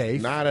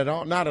unsafe? Not at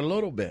all. Not a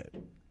little bit.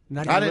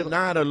 Not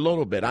a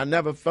little bit. I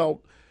never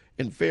felt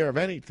in fear of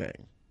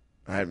anything.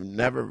 I've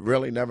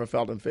never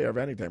felt in fear of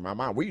anything. My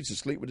mom, we used to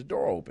sleep with the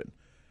door open.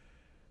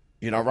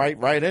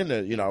 Right in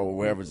the,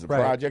 wherever it's the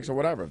projects or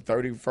whatever.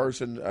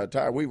 31st and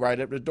time, we right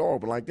up the door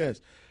open like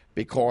this,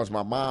 because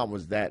my mom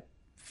was that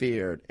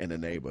feared in the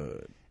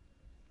neighborhood.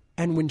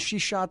 And when she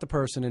shot the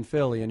person in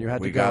Philly, and you had to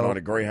go, we got on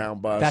a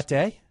Greyhound bus that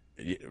day.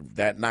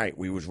 That night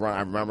we was running.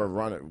 I remember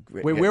running.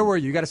 Wait, where were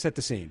you? You got to set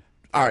the scene.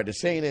 All right, the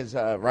scene is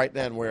right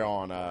then. We're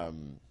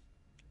on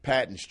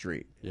Patton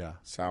Street,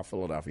 South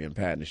Philadelphia, and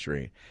Patton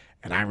Street.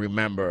 And I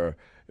remember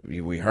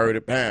we heard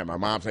it. Bam! My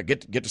mom said,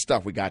 "Get the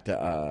stuff." We got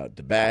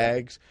the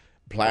bags,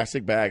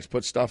 plastic bags,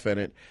 put stuff in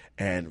it,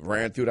 and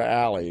ran through the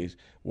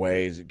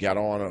alleyways. Got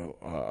on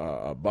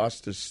a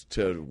bus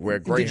to where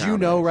Greyhound. Did you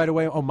know right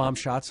away? Oh, Mom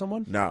shot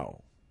someone?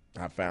 No,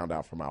 I found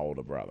out from my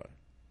older brother.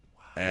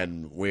 Wow.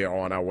 And we're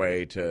on our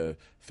way to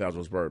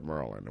Fredericksburg,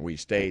 Maryland. We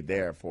stayed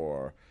there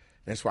for.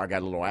 That's where I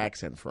got a little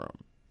accent from.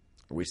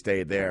 We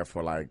stayed there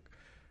for like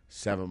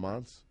 7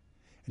 months.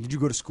 And did you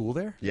go to school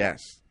there?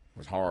 Yes. It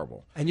was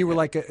horrible. And you were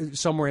like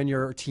somewhere in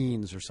your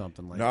teens or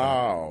something like that?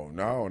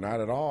 No, not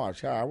at all.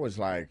 I was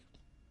like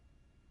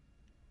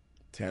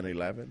 10,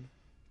 11.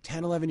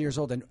 10, 11 years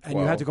old. And you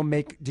had to go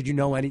did you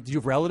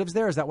have relatives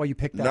there? Is that why you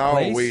picked that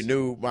place? No, we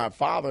knew. My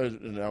father,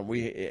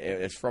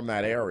 it's from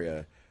that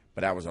area,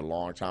 but that was a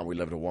long time. We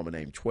lived with a woman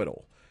named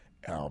Twiddle,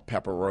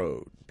 Pepper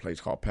Road, a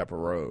place called Pepper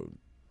Road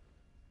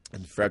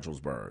in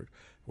Fredericksburg,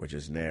 which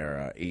is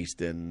near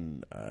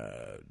Easton,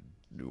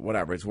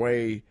 whatever. It's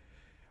way...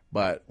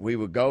 But we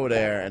would go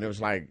there, and it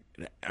was like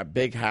a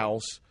big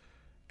house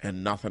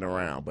and nothing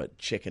around but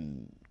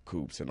chicken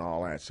coops and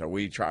all that. So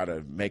we try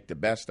to make the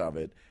best of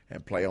it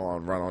and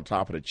run on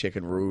top of the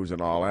chicken roos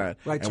and all that.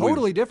 Right, and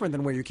totally different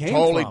than where you came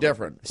totally from.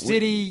 different.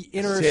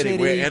 Inner city,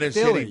 we're inner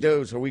Philly. city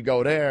dudes. So we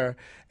go there,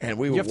 and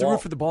we would You have to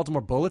root for the Baltimore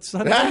Bullets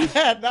Sunday?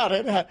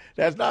 No,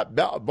 that's not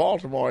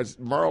Baltimore. It's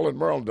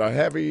Maryland, the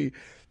heavy.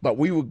 But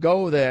we would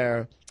go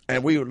there,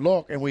 and we would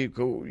look, and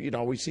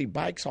we see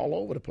bikes all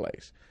over the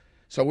place.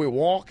 So we're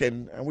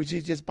walking, and we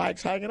see just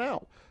bikes hanging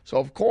out. So,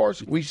 of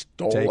course, we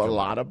stole a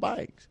lot of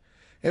bikes.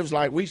 It was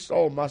like we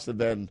stole must have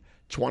been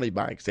 20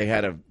 bikes. They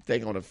had a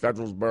thing on the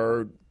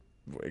Fredericksburg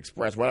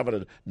Express, whatever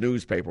the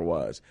newspaper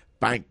was.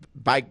 Bike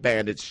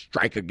bandits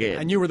strike again.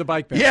 And you were the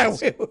bike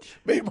bandits? Yeah,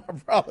 me and my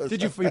brothers.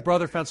 Did your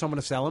brother found someone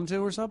to sell them to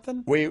or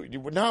something? We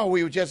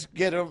would just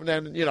get them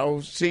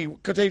and, see,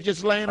 because they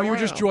just laying around. You were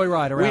just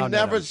joyride around. We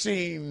never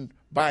seen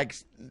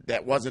bikes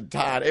that wasn't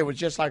tied. It was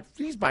just like,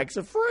 these bikes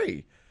are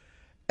free.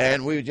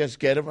 And we would just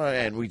get them,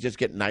 and we just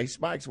get nice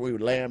bikes. We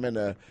would lay them in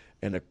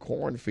a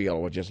cornfield,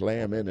 or just lay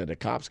them in, and the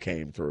cops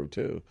came through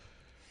too.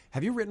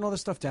 Have you written all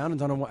this stuff down and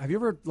done? Have you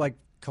ever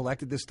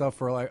collected this stuff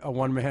for like a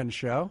one-man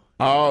show?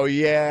 Oh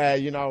yeah,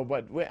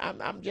 but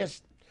I'm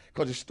just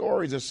because the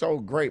stories are so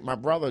great. My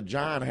brother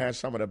John has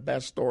some of the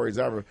best stories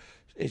ever.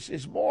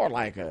 It's more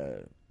like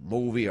a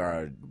movie or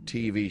a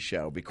TV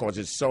show because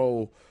it's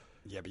so.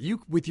 Yeah, but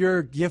you with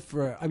your gift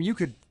for, you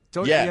could.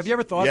 Yes, have you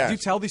ever thought? yes. Do you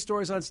tell these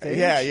stories on stage?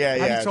 Yeah.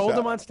 Have you told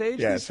them on stage?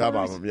 Yeah, some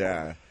stories? of them.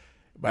 Yeah,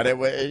 but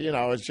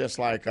it's just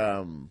like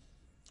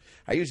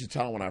I used to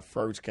tell them when I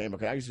first came.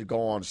 Okay, I used to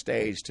go on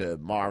stage to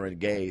Marvin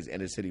Gaye's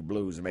 "Inner City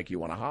Blues" and make you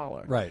want to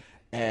holler. Right.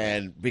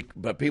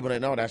 But people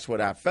didn't know that's what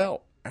I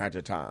felt at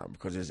the time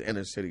because it's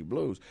inner city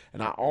blues,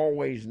 and I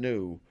always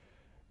knew,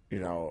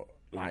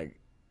 like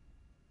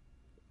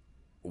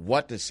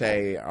what to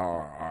say,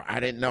 or I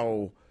didn't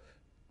know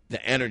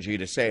the energy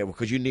to say it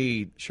because you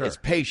need it's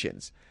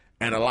patience.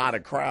 And a lot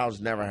of crowds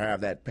never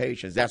have that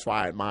patience. That's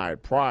why I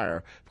admired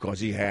Pryor, because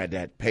he had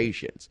that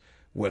patience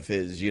with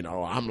his,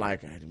 I'm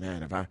like,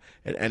 man,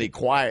 if any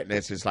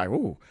quietness, it's like,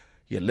 ooh,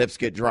 your lips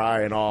get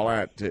dry and all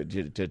that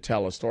to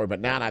tell a story. But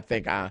now I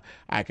think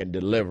I can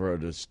deliver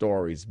the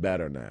stories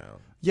better now.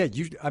 Yeah,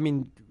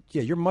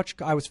 you're much.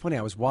 I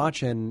was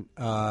watching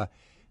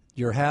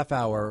your half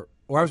hour,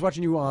 or I was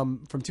watching you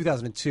from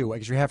 2002. I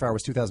guess your half hour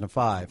was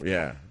 2005.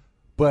 Yeah.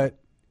 But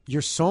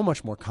you're so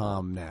much more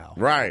calm now.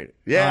 Right.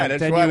 Yeah,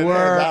 that's than what you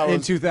were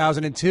in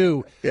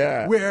 2002.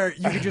 Yeah. Where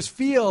you could just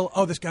feel,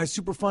 oh, this guy's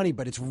super funny,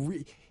 but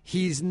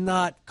he's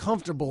not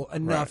comfortable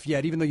enough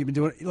yet, even though you've been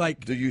doing it.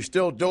 Do you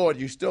still do it?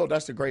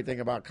 That's the great thing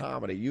about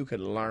comedy. You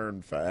can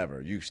learn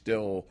forever. You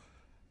still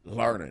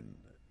learning.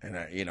 And,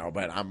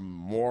 but I'm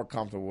more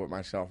comfortable with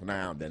myself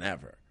now than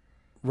ever.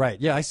 Right.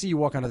 Yeah, I see you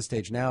walk onto the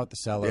stage now at the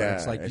Cellar. Yeah,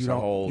 it's like it's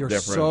you're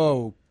different.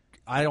 So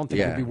I don't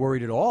think you'd be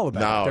worried at all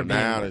about it. No,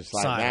 now it's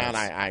like, man,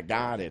 I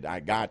got it. I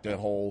got the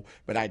whole,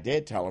 but I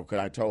did tell him because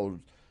I told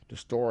the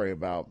story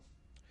about,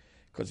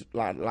 because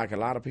like a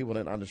lot of people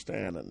didn't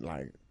understand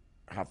like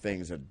how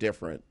things are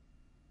different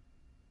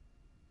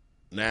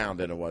now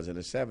than it was in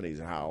the 70s,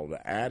 and how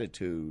the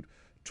attitude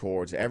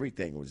towards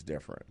everything was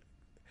different.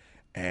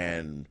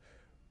 And,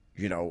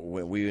 you know,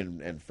 when we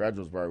in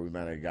Fredericksburg, we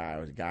met a guy.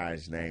 The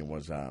guy's name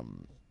was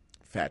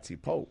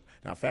Fatsy Pope.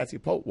 Now,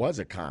 Fatsy Pope was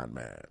a con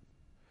man,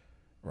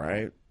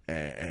 right?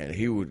 And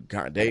he would,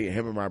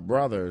 him and my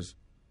brothers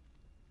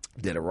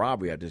did a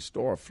robbery at this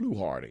store,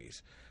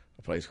 Fluhardy's,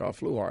 a place called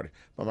Fluhardy.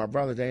 But my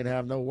brothers, they didn't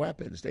have no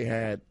weapons. They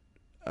had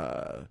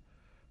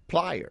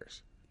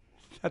pliers.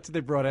 That's what they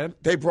brought in?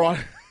 They brought,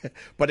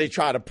 but they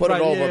tried to put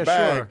it over a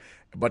bag. Sure.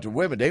 But the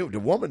woman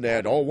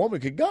there, the old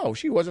woman could go.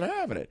 She wasn't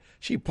having it.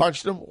 She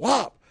punched him,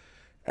 whop.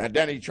 And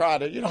then he tried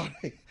to, you know,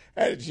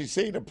 and she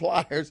seen the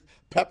pliers,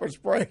 pepper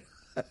spray,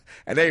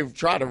 and they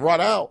tried to run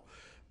out.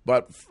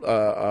 But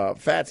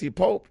Fatsy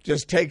Pope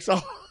just takes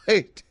off.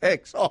 He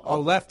takes off.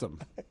 Oh, left him.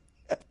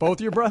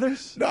 Both your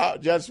brothers? No,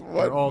 just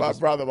my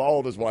brother, my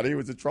oldest one. He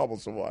was the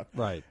troublesome one.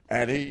 Right.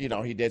 And he, you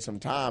know, he did some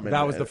time.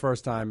 That was the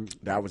first time.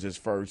 That was his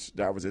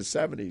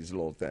 70s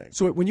little thing.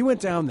 So when you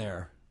went down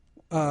there,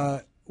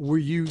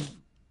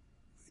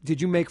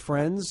 did you make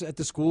friends at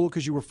the school?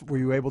 Because were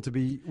you able to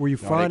be, were you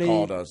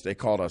funny? They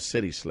called us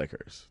city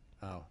slickers.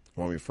 Oh.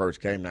 When we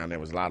first came down, there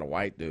was a lot of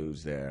white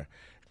dudes there.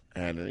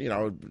 And, you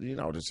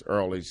know, this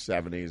early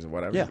 70s or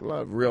whatever, yeah.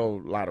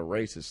 lot of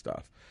racist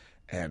stuff.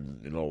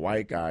 And the little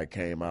white guy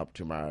came up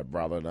to my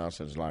brother and us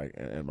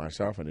and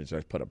myself, and he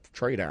just put a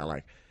tray down,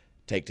 like,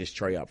 take this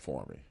tray up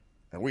for me.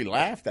 And we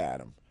laughed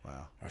at him.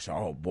 Wow. I said,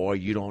 oh, boy,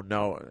 you don't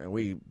know. And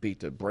we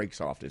beat the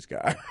brakes off this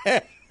guy.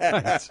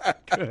 That's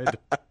good.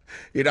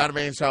 You know what I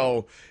mean?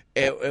 So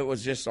it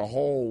was just a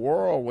whole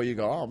world where you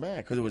go, oh, man,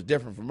 because it was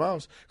different from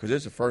us. Because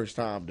it's the first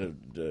time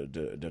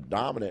the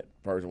dominant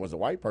person was a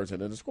white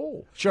person in the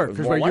school. Sure,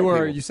 because where you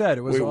were, you said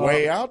it was. We were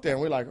way out there,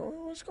 and we're like,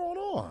 oh, what's going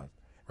on?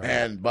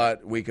 Right.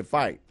 But we could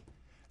fight.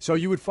 So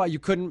you would fight. You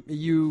couldn't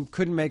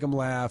make them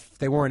laugh.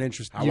 They weren't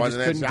interested. I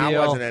wasn't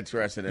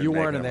interested in. You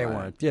weren't, and they laugh.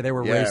 weren't. Yeah, they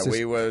were racist.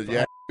 We were.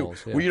 Yeah.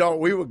 Yeah.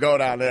 We would go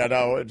down there,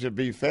 though, to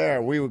be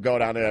fair, we would go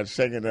down there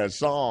singing their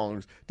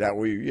songs that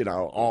we, you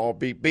know, all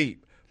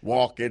beep,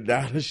 walking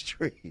down the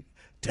street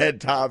 10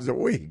 times a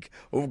week.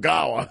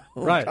 Ugawa.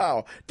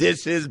 Right.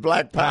 This is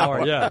Black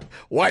Power. Yeah.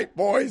 White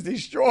boys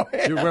destroy.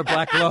 You'd wear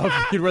black glove.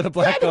 You'd wear the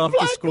black glove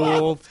to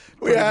school.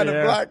 We had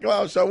a black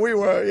glove, so we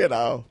were, you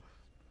know.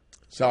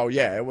 So,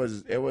 yeah, that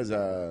was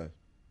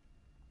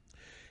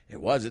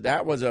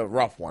a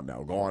rough one,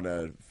 though. Going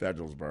to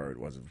Fredericksburg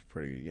was a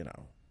pretty, you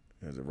know.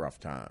 It was a rough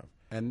time.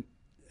 And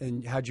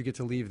how'd you get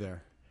to leave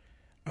there?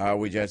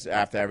 We just,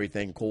 after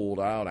everything cooled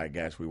out, I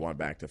guess, we went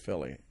back to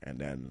Philly. And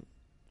then,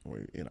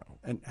 you know.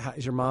 And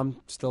is your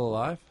mom still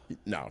alive?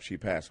 No, she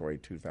passed away in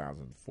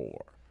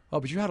 2004.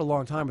 Oh, but you had a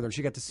long time with her.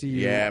 She got to see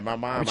you. Yeah, my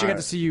mom. She got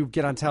to see you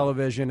get on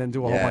television and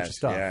do a whole bunch of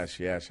stuff.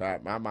 Yes.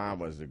 My mom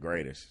was the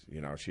greatest. You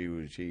know, she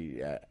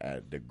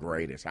the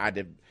greatest.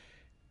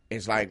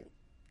 It's like,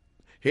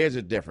 here's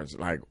the difference.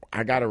 Like,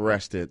 I got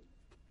arrested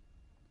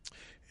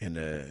in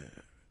the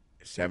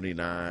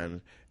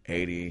 79,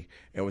 80.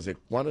 It was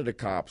one of the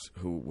cops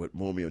who with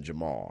Mumia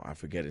Jamal. I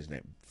forget his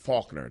name.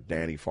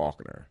 Danny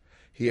Faulkner.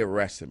 He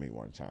arrested me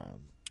one time.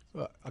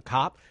 A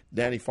cop?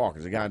 Danny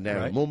Faulkner, the guy named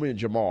right. Mumia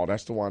Jamal.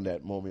 That's the one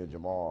that Mumia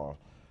Jamal,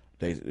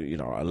 they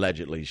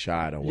allegedly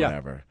shot or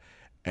whatever.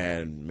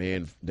 And me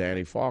and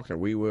Danny Faulkner,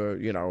 we were,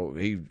 you know,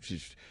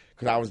 because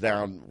I was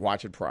down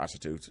watching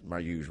prostitutes, my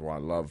usual. I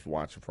loved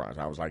watching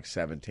prostitutes. I was like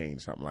 17,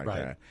 something like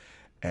that.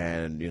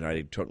 And, you know,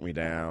 they took me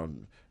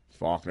down.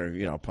 Faulkner,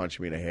 you know, punched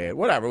me in the head.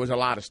 Whatever. It was a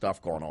lot of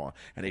stuff going on.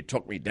 And they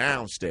took me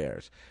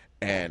downstairs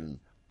and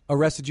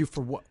arrested you for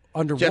what?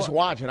 Just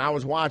watching. I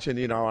was watching,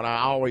 you know, and I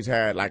always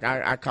had, like,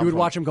 I come You would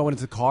watch them going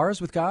into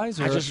cars with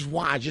guys? Or?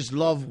 I just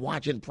love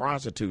watching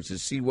prostitutes and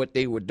see what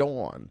they were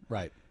doing.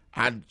 Right.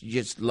 I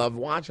just love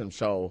watching them.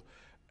 So,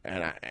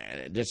 and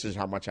this is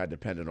how much I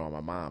depended on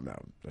my mom,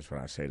 though. That's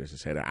what I say this to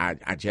say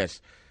that.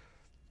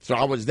 So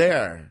I was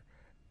there.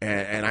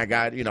 And I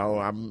got,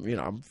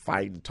 I'm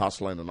fighting,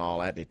 tussling and all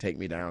that. They take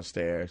me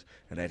downstairs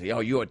and they say, oh,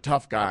 you're a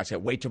tough guy. I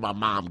said, wait till my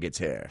mom gets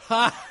here.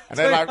 And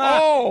they're like,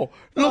 oh,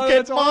 look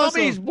at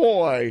Mommy's awesome.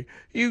 Boy.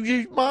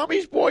 You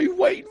Mommy's boy, you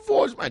waiting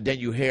for us. And then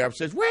you hear him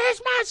says,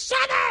 where's my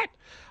son at?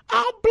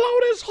 I'll blow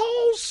this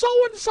whole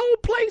so-and-so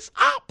place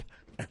up.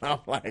 And I'm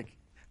like,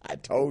 I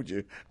told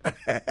you.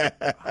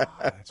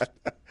 That's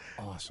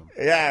awesome.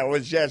 Yeah, it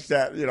was just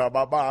that,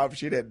 my mom,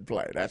 she didn't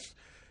play.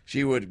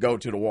 She would go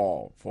to the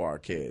wall for our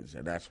kids,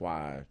 and that's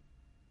why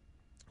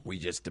we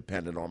just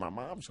depended on my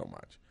mom so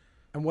much.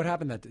 And what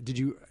happened? Did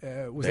you?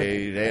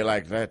 They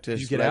like let this.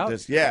 Did you get out?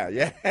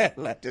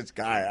 Let this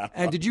guy out.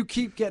 And did you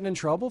keep getting in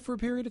trouble for a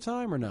period of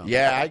time or no?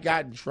 Yeah, I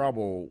got in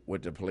trouble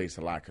with the police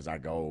a lot because I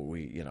go,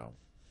 we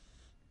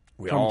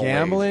from always,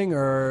 gambling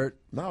or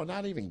no,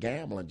 not even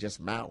gambling, just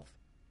mouth.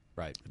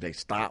 Right. They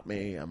stop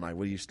me. I'm like,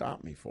 what do you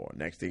stop me for?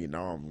 Next thing you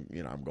know,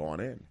 I'm going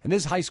in. And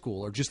this is high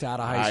school or just out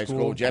of high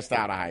school? Just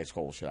out of high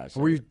school, should I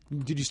say.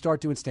 Did you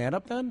start doing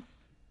stand-up then?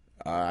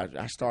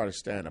 I started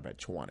stand-up at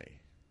 20.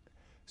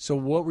 So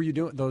what were you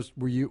doing?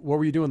 What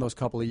were you doing those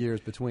couple of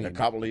years between? A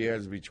couple of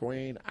years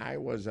between, I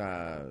was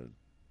a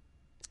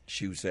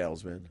shoe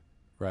salesman.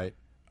 Right.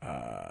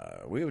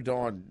 We were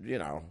doing,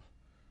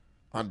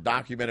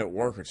 undocumented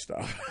work and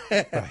stuff.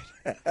 Right.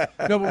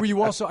 No, but were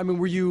you also? I mean,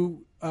 were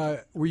you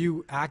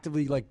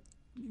actively like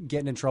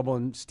getting in trouble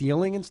and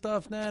stealing and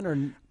stuff then,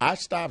 or? I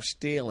stopped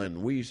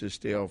stealing. We used to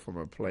steal from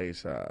a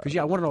place. Because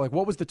I want to know, like,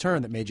 what was the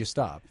turn that made you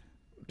stop?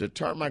 The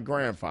turn, my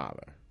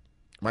grandfather.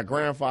 My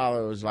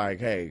grandfather was like,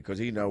 hey, because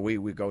we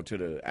go to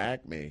the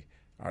Acme,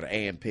 or the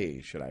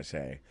A&P, should I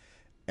say,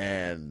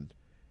 and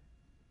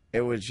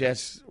it was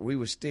just, we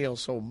would steal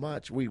so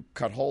much. We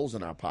cut holes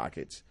in our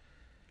pockets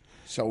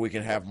so we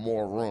can have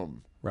more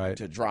room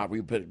to drop.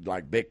 We put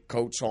like big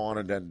coats on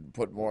and then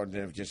put more, and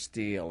then just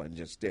steal and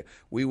just steal.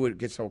 We would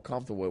get so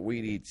comfortable.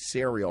 We'd eat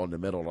cereal in the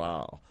middle of the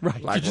aisle.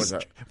 Right. Like you just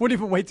wouldn't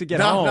even wait to get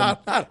home.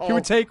 Not home. You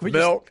would take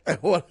milk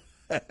and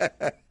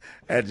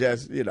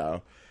just, with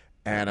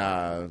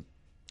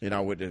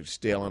the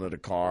stealing of the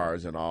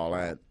cars and all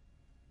that.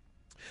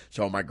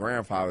 So my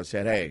grandfather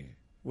said, hey,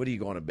 what are you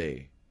going to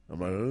be? I'm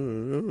like,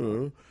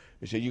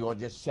 He said, you going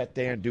to just sit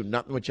there and do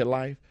nothing with your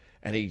life?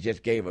 And he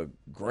just gave a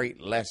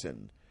great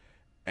lesson.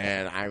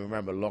 And I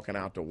remember looking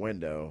out the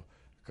window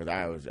because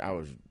I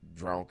was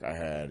drunk. I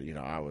had,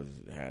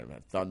 had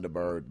a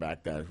Thunderbird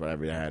back then,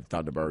 whatever I had,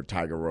 Thunderbird,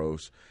 Tiger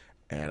Roast.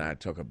 And I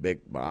took I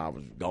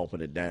was gulping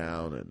it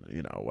down and,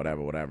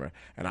 whatever.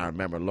 And I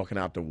remember looking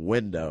out the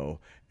window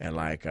and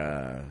like,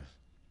 where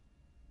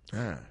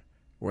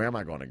am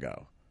I going to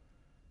go?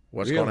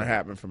 What's going to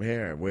happen from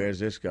here? Where's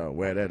this go?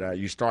 Where did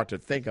you start to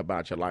think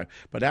about your life?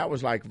 But that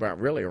was like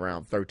really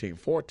around 13,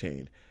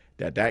 14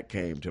 that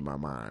came to my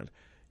mind.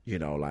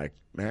 Like,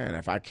 man,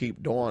 if I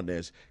keep doing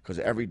this, because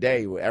every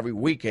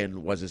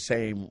weekend was the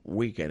same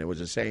weekend. It was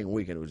the same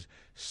weekend. It was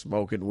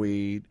smoking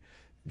weed,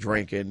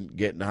 drinking,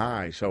 getting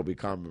high. So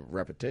become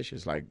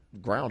repetitious, like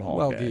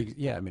Groundhog Day.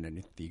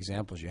 The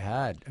examples you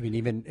had. I mean,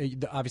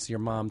 even obviously your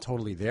mom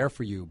totally there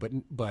for you,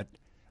 but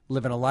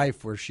living a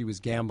life where she was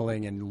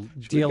gambling and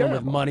dealing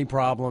with money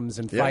problems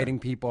and fighting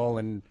people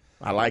and.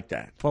 I like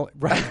that. Well,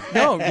 right.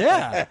 No,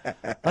 yeah.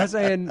 I was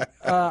saying,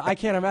 I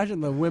can't imagine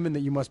the women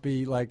that you must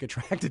be like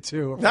attracted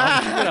to.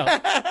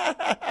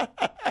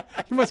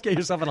 You must get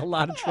yourself in a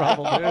lot of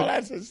trouble, dude. Oh,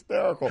 that's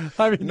hysterical.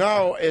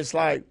 No, it's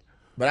like,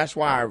 but that's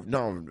why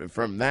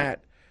from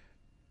that,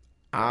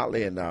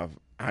 oddly enough,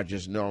 I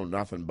just know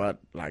nothing but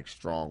like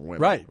strong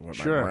women. Right. With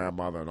my sure.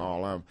 grandmother and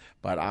all of them.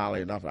 But oddly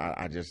enough,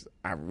 I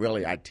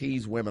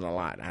tease women a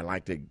lot. I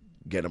like to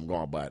get them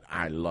going, but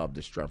I love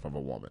the strength of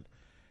a woman.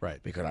 Right.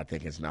 Because I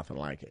think it's nothing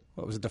like it.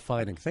 Well, it was a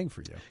defining thing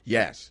for you.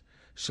 Yes.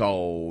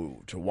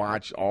 So to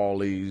watch all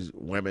these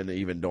women,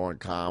 even doing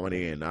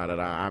comedy and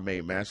I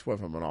may mess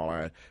with them and all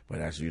that, but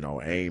that's,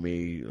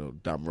 Amy,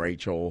 Dumb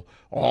Rachel,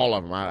 all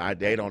of them.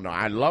 They don't know.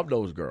 I love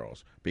those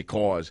girls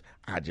because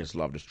I just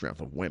love the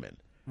strength of women.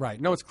 Right.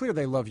 No, it's clear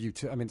they love you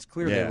too. I mean, it's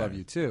clear they love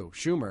you too.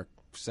 Schumer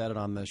said it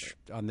on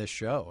this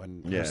show,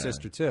 and her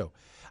sister too.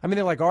 I mean,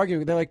 they like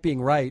arguing. They like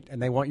being right, and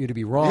they want you to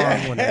be wrong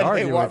when they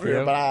argue with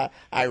you. But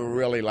I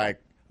really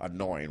like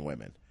annoying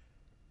women.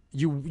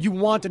 You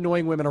want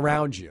annoying women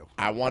around you.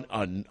 I want to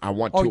you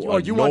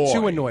annoy. Want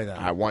to annoy them.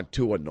 I want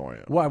to annoy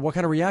them. Why? What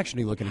kind of reaction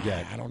are you looking to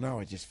get? I don't know.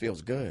 It just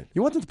feels good.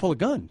 You want them to pull a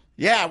gun.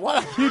 Yeah,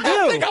 you do.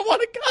 I think I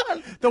want a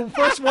gun. The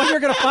first one you're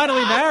going to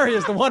finally marry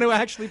is the one who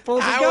actually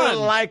pulls a gun. I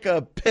would like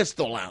a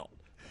pistol out.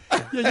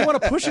 Yeah, you want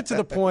to push it to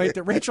the point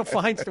that Rachel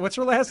Feinstein, what's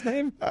her last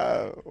name?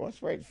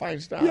 What's Rachel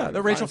Feinstein? Yeah,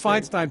 that Rachel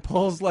Feinstein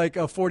pulls like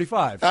a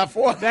 45.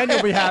 Then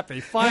you'll be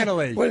happy,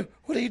 finally. What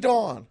are you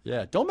doing?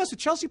 Yeah, don't mess with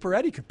Chelsea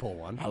Peretti could pull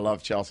one. I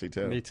love Chelsea,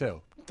 too. Me,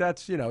 too.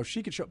 That's,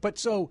 she could show. But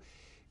so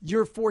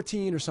you're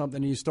 14 or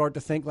something and you start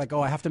to think like,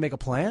 I have to make a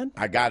plan?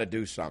 I got to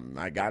do something.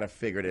 I got to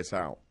figure this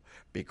out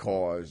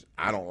because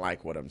I don't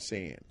like what I'm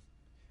seeing.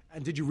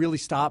 And did you really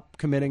stop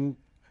committing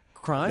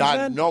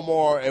crimes? No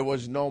more. It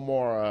was no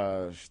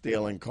more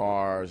stealing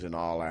cars and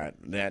all that.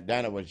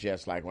 Then it was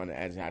just like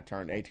as I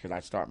turned 18,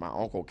 because my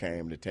uncle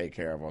came to take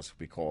care of us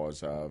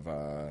because of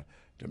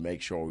to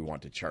make sure we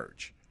went to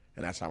church,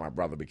 and that's how my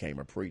brother became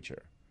a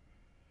preacher.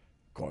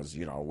 Because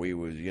we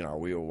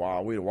were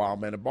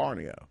wild men of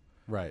Borneo,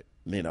 right?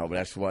 But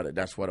that's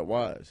what it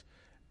was,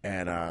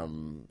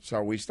 and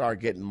so we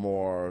start getting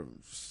more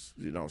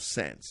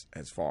sense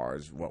as far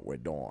as what we're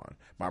doing.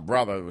 My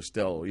brother was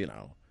still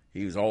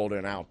he was older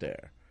and out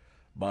there.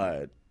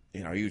 But,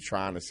 he was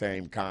trying the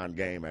same con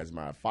game as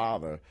my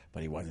father,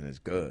 but he wasn't as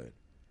good.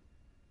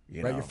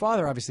 Right. Your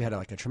father obviously had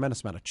a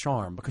tremendous amount of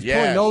charm because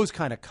pulling those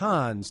kind of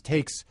cons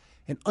takes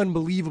an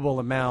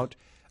unbelievable amount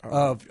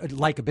of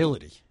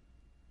likability.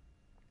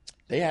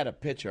 They had a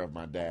picture of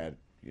my dad.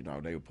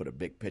 They would put a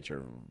big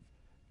picture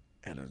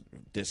and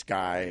if this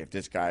guy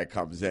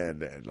comes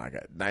in and like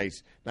a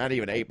nice, not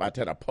even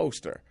 8x10, a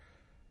poster.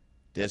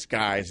 This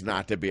guy's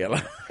not to be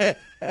allowed.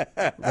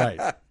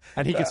 Right.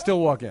 And he can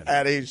still walk in.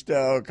 And he's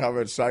still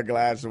covered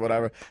sunglasses or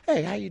whatever.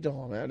 Hey, how you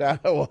doing, man?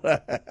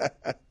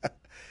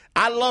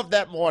 I love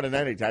that more than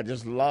anything. I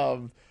just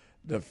love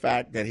the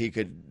fact that he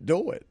could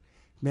do it.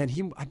 Man,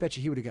 I bet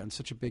you he would have gotten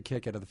such a big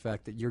kick out of the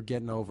fact that you're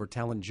getting over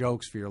telling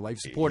jokes for your life,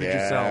 supported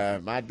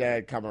yourself. My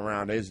dad come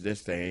around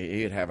this thing,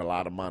 he'd have a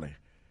lot of money.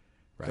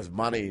 Because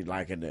money,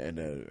 like in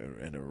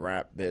the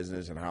rap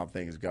business and how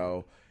things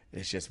go,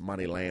 it's just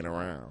money laying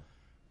around.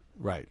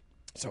 Right.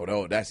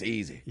 So that's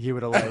easy. He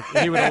would have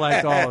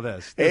liked all of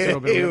this. This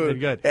would have been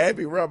good. He'd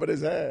be rubbing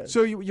his head.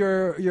 So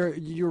you're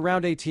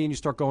around 18. You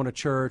start going to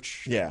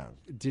church. Yeah.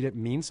 Did it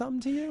mean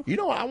something to you? You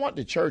know, I went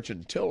to church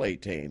until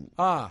 18,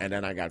 and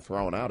then I got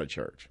thrown out of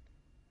church.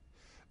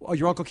 Oh,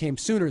 your uncle came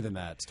sooner than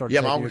that. Yeah,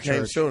 my uncle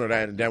came sooner,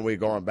 and then we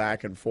going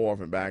back and forth,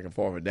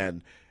 and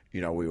then,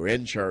 we were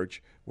in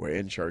church. We're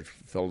in church,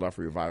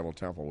 Philadelphia Revival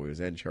Temple. We was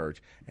in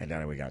church, and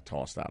then we got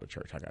tossed out of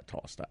church. I got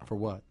tossed out. For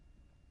what?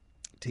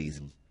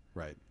 Teasing.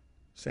 Right.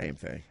 Same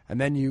thing. And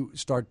then you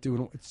start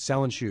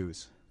selling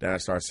shoes. Then I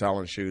started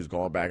selling shoes,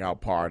 going back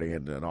out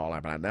partying and all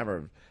that.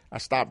 But I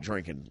stopped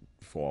drinking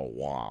for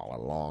a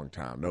long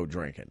time. No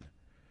drinking.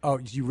 Oh,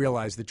 you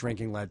realize that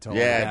drinking led to all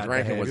bad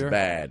behavior? Was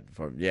bad.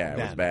 It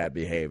was bad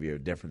behavior,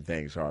 different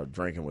things. So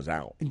drinking was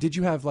out. And did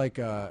you have like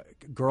a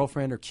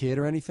girlfriend or kid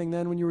or anything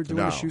then when you were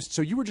doing the shoes?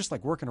 So you were just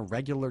like working a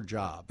regular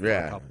job for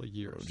a couple of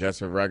years.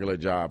 Just a regular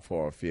job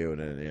for a few,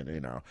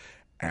 and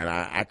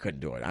I couldn't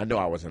do it. I knew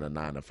I wasn't a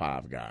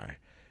 9-to-5 guy.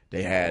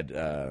 They had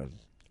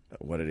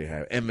what did they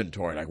have?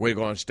 Inventory. Like, we're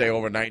going to stay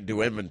overnight and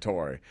do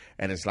inventory.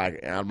 And it's like,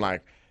 and I'm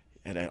like,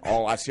 and then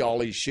I see all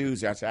these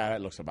shoes. I say,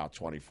 that looks about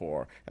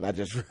 24. And I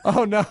just,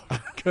 oh no,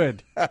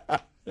 good.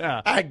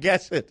 Yeah, I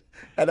guess it.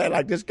 And then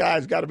like, this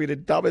guy's got to be the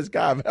dumbest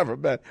guy I've ever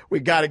met. We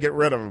got to get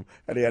rid of him.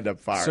 And he ended up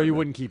firing. So you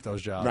wouldn't keep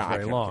those jobs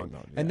very long.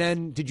 And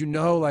then, did you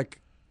know,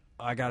 like,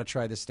 I got to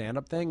try this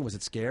stand-up thing? Was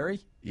it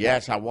scary?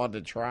 Yes, I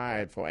wanted to try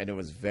it and it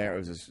was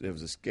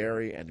a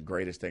scary and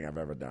greatest thing I've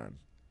ever done.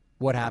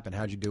 What happened?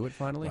 How'd you do it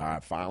finally?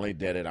 I finally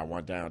did it. I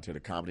went down to the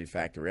Comedy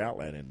Factory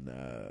Outlet in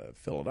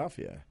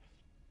Philadelphia.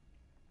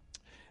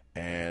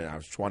 And I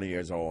was 20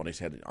 years old. And they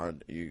said,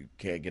 you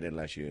can't get in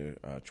unless you're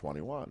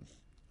 21.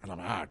 And I'm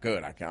like,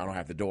 good. I don't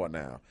have to do it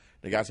now.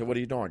 The guy said, what are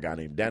you doing? A guy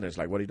named Dennis.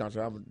 Like, what are you doing? I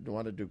said, I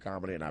want to do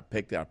comedy. And I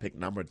picked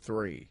number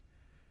 3.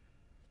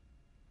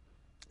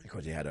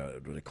 Because he had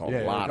what they call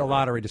a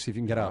lottery to see if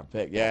you can get up.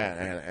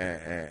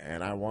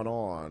 And I went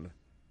on.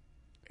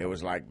 It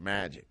was like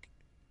magic.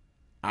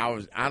 I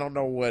don't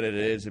know what it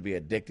is to be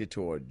addicted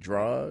to a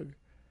drug,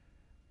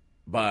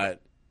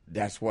 but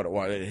that's what it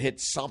was. It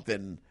hit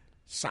something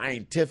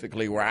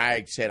scientifically where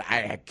I said,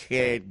 I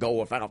can't go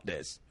without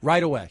this.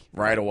 Right away.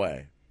 Right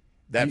away.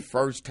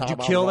 First time. Did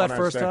you kill that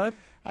first time?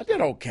 I did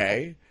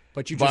okay.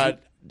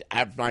 But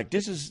I'm like,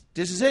 this is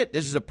it.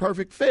 This is a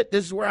perfect fit.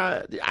 This is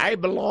where I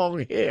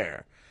belong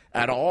here.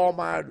 Out of all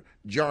my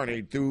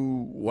journey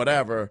through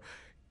whatever,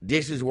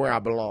 this is where I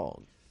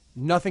belong.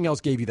 Nothing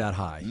else gave you that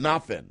high.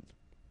 Nothing.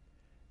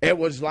 It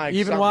was like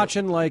even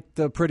watching like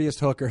the prettiest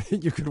hooker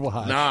that you could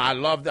watch. No, I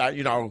love that.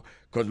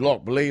 Because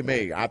look, believe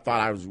me, I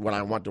thought when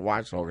I went to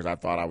watch hookers, I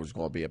thought I was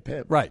going to be a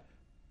pimp. Right.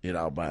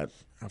 But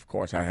of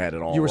course I had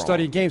it all. You were wrong.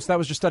 studying games. So that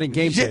was just studying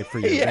game tape for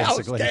you. Yeah,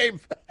 basically. I was game.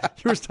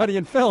 You were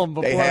studying film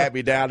before. They had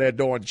me down there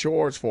doing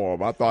chores for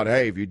them. I thought,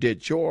 hey, if you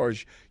did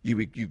chores,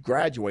 you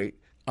graduate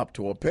up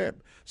to a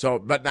pimp. So,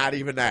 but not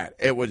even that.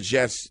 It was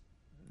just.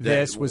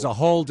 This was a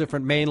whole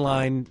different main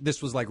line.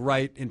 This was like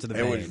right into the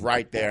vein. It was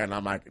right there, and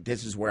I'm like,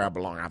 this is where I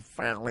belong. I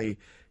finally,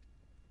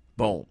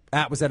 boom.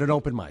 That was at an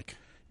open mic.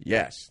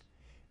 Yes.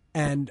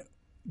 And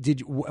so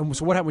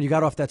what happened when you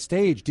got off that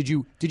stage? Did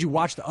you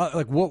watch the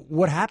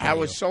what happened? I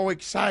was so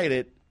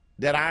excited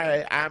that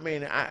I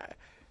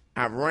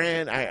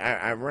ran.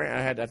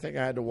 I think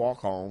I had to walk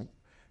home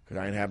because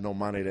I didn't have no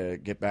money to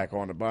get back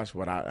on the bus.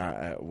 But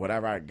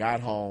I got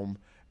home,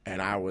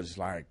 and I was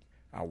like,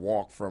 I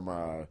walked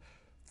from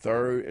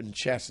 3rd and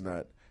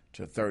Chestnut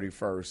to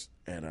 31st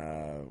and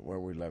where were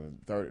we living?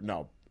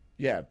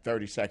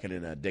 32nd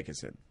in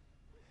Dickinson.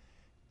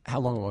 How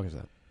long ago was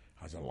that?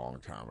 That was a long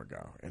time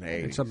ago in the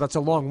 80s. So that's a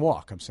long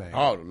walk, I'm saying.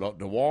 Oh,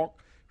 the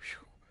walk?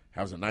 Whew,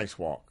 that was a nice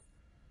walk.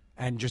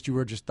 And you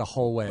were just the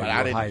whole way. But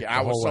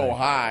I was so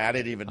high, I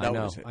didn't even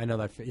notice it. I know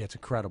that. Yeah, it's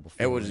incredible.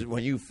 It was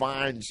when you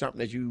find something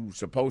that you're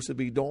supposed to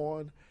be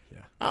doing.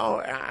 Yeah.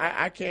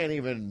 I can't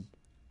even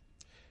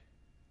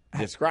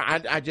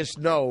describe. I just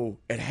know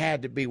it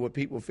had to be what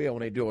people feel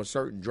when they do a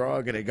certain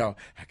drug and they go,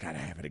 I got to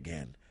have it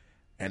again.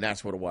 And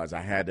that's what it was.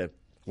 I had to.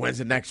 When's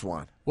the next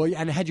one? Well,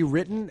 and had you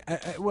written,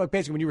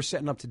 basically when you were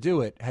setting up to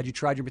do it, had you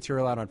tried your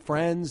material out on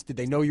friends? Did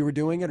they know you were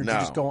doing it? Or did you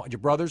just go on, your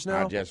brothers know?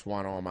 I just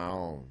went on my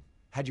own.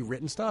 Had you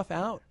written stuff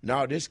out?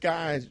 No, this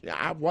guy,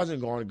 I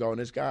wasn't going to go, and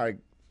this guy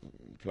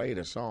played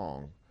a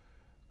song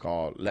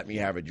called Let Me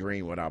Have a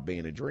Dream Without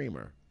Being a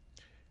Dreamer.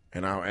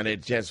 And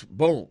it just,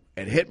 boom,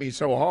 it hit me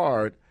so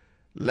hard.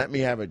 Let me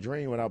have a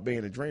dream without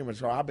being a dreamer.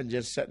 So I've been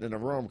just sitting in the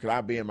room because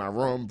I'd be in my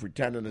room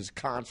pretending it's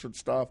concert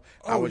stuff.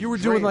 Oh, you were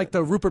doing like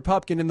the Rupert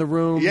Pupkin in the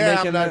room.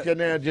 Yeah, I'm like in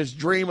there just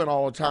dreaming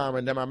all the time.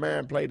 And then my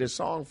man played this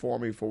song for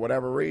me for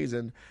whatever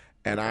reason.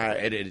 And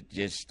it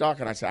just stuck.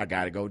 And I said, I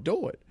got to go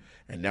do it.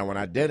 And then when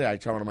I did it, I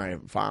told him I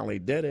finally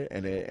did it.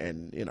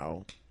 And you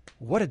know.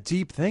 What a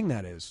deep thing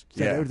that is.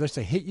 Yeah. Just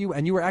to hit you.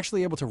 And you were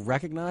actually able to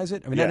recognize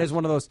it. I mean, that is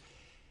one of those.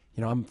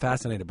 you know, I'm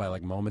fascinated by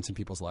like moments in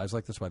people's lives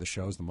like this, why the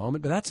show's the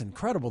moment. But that's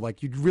incredible.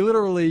 Like you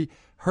literally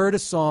heard a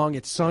song,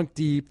 it sunk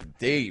deep.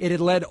 It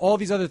had led all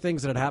these other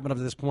things that had happened up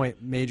to this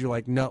point, made you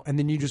like no, and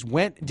then you just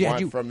went.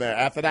 From there.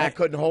 After that, I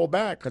couldn't hold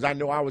back because I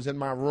knew I was in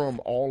my room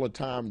all the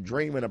time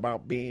dreaming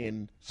about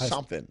being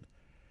something.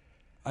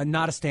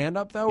 Not a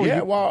stand-up though.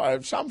 Yeah,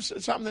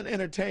 something in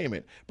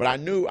entertainment. But I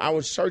knew I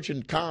was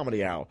searching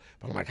comedy out.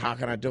 But I'm like, how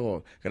can I do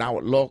it? And I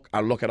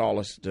look at all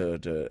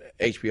the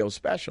HBO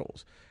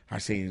specials. I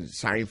seen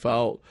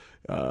Seinfeld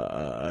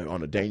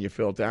on the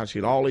Dangerfield thing. I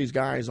seen all these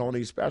guys on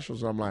these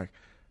specials, and I'm like,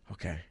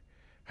 okay,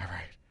 all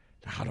right,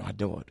 now how do I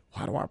do it?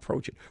 How do I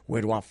approach it?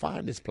 Where do I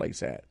find this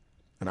place at?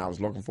 And I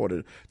was looking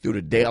through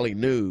the daily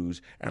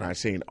news, and I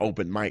seen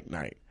open mic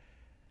night.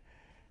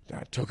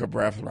 I took a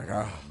breath, I'm like,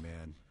 oh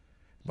man.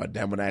 But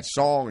then when that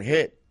song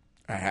hit,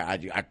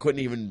 I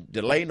couldn't even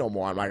delay no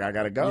more. I'm like, I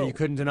got to go. Yeah, you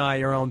couldn't deny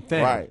your own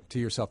thing to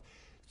yourself.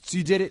 So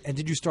you did it, and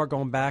did you start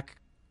going back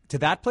to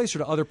that place or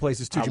to other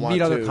places too? Did you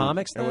meet other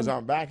comics then? It was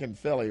back in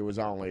Philly. It was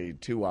only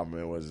two of them.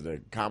 It was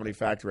the Comedy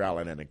Factory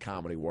Outlet and the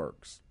Comedy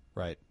Works.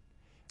 Right.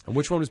 And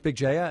which one was Big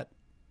J at?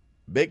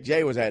 Big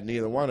J was at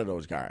neither one of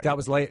those guys. That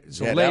was late.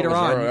 So later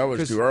on. That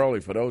was too early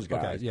for those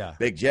guys. Okay, yeah.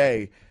 Big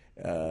J,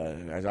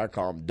 as I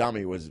call him,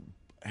 Dummy, was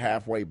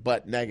halfway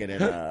butt naked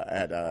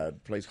at a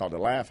place called the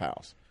Laugh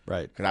House.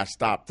 Right. Because I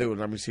stopped through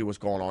and let me see what's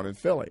going on in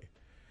Philly.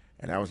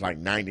 And that was like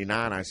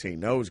 99. I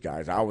seen those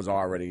guys. I was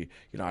already,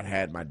 I'd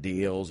had my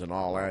deals and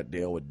all that,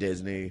 deal with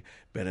Disney,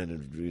 been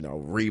in,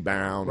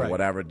 Rebound or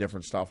whatever,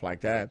 different stuff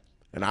like that.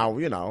 And I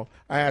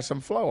had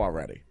some flow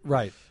already.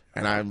 Right.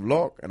 And I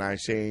look and I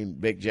seen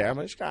Big J. I'm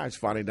like, this guy's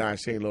funny. Then I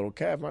seen Little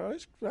Kev. I'm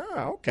like,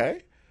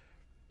 okay.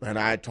 And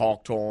I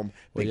talked to him.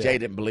 Big J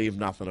didn't believe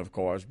nothing, of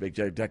course. Big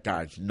J, that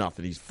guy's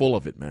nothing. He's full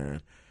of it,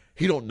 man.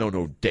 He don't know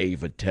no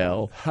Dave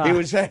Attell. He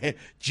was saying,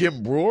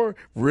 Jim Breuer?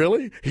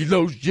 Really? He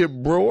knows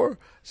Jim Breuer?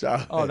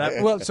 So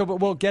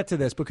but we'll get to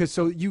this because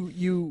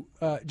you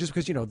just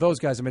because those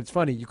guys. I mean, it's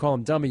funny you call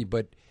him Dummy,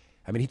 but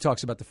I mean he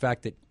talks about the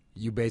fact that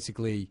you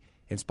basically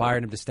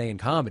inspired him to stay in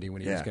comedy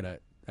when he was gonna.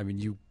 I mean,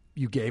 you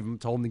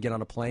told him to get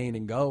on a plane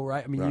and go,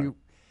 right? I mean,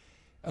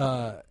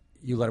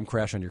 you let him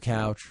crash on your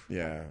couch.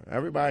 Yeah,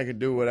 everybody can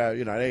do whatever.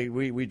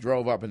 We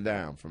drove up and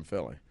down from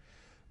Philly,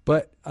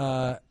 but.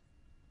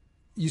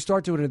 You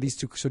start doing it at these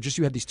two. So just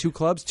you had these two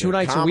clubs, two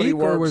nights a week,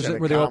 or were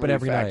they open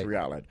every night?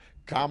 Outlet.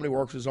 Comedy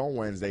Works was on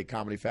Wednesday.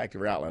 Comedy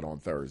Factory Outlet on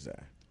Thursday.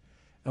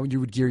 And you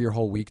would gear your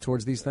whole week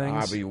towards these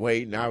things. I'd be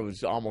waiting. I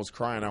was almost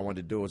crying. I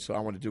wanted to do it. So I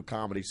wanted to do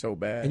comedy so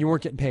bad. And you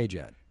weren't getting paid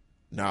yet.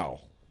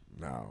 No.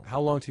 How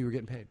long till you were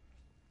getting paid?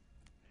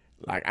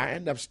 Like I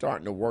ended up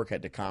starting to work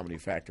at the Comedy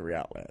Factory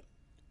Outlet.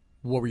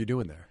 What were you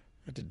doing there?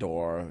 At the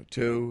door,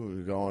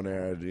 going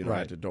there,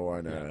 at the door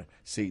and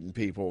seating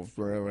people,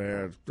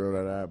 and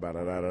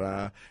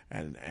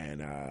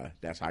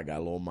that's how I got a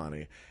little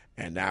money.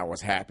 And I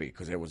was happy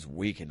because it was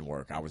weekend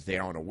work. I was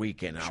there on a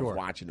weekend. And I was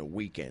watching the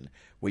weekend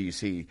where you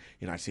see,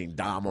 I seen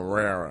Dom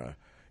Herrera.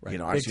 Right.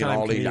 I seen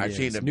all these. I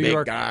seen the New big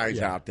York, guys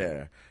out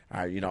there.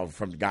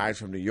 From guys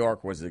from New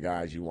York was the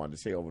guys you wanted to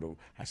see over the.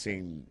 I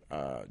seen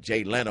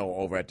Jay Leno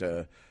over at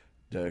the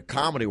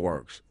Comedy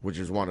Works, which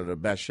is one of the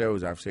best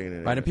shows I've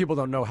seen. Right, and people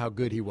don't know how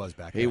good he was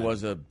back then. He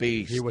was a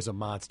beast. He was a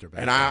monster back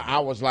then. And I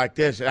was like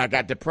this, and I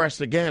got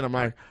depressed again. I'm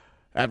like,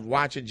 I'm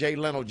watching Jay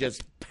Leno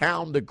just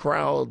pound the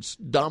crowd's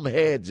dumb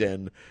heads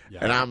in,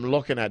 and I'm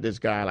looking at this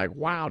guy like,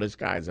 wow, this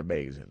guy's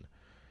amazing.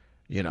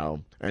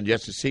 And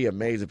just to see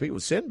amazing people.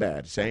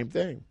 Sinbad, same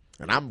thing.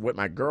 And I'm with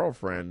my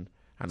girlfriend.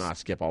 I know I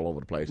skip all over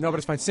the place. No, but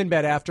it's fine.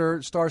 Sinbad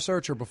after Star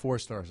Search or before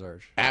Star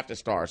Search? After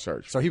Star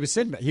Search. So he was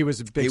Sinbad. He was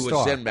a big star. He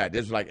was Sinbad.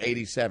 This was like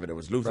 87. It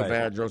was Luther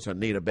Vandross and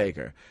Anita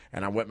Baker.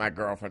 And I'm with my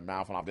girlfriend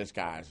mouthing off, this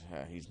guy's,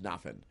 he's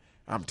nothing.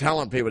 I'm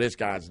telling people this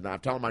guy's not. I'm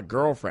telling my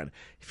girlfriend,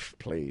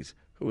 please,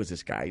 who is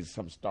this guy? He's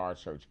some Star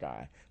Search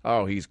guy.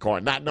 Oh, he's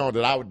corny. Not knowing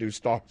that I would do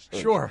Star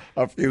Search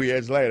a few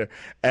years later.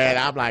 And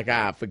I'm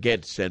like,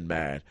 forget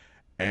Sinbad.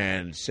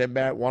 And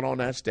Sinbad went on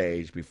that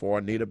stage before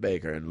Anita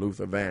Baker and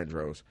Luther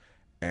Vandross.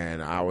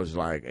 And I was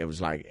like, it was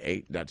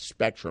like that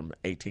Spectrum,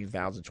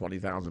 18,000,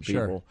 20,000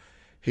 people. Sure.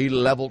 He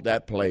leveled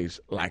that place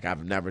like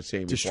I've never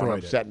seen before.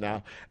 Destroyed I'm sitting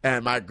now,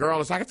 and my girl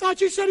is like, I thought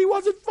you said he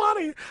wasn't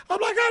funny. I'm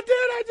like,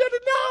 I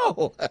didn't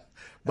know.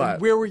 But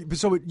where were you?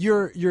 So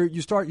you're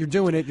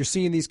doing it. You're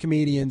seeing these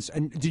comedians,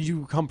 and did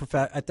you become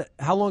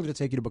how long did it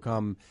take you to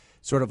become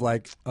sort of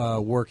like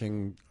a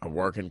working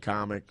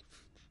comic?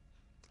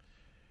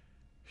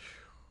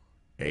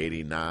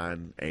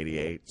 89,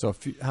 88. So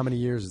how many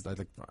years is that?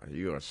 Like,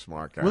 you're a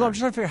smart guy. Well, I'm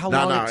just trying to figure out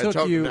how long it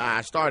took you.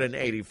 I started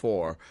in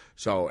 84,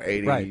 so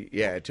 80. Right.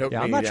 Yeah, it took me.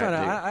 I'm not trying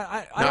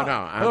to.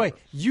 By the way,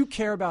 you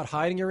care about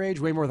hiding your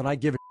age way more than I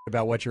give a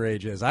about what your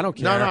age is. I don't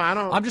care. No, I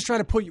don't. I'm just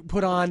trying to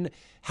put on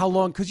how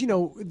long, because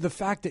the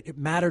fact that it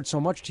mattered so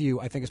much to you,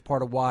 I think, is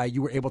part of why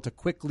you were able to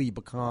quickly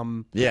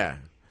become. Yeah.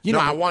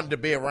 I wanted to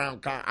be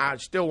around. I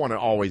still want to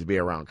always be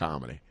around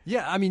comedy.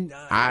 Yeah, I mean,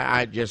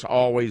 I just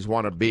always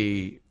want to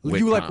be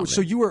with comedy.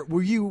 So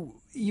were you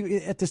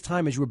at this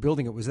time as you were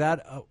building it? Was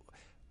that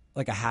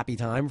like a happy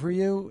time for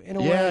you in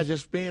a way? Yeah,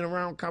 just being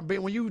around.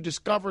 When you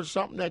discover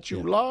something that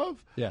you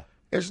love, Yeah.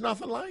 there's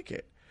nothing like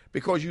it.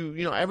 Because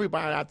you know,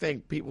 everybody, I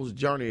think people's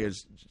journey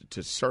is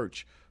to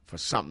search for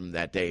something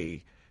that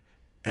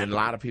and a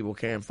lot of people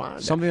can't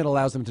find Something that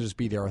allows them to just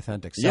be their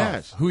authentic self.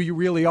 Yes. Who you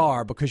really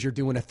are because you're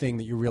doing a thing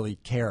that you really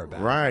care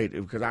about. Right,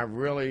 because I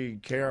really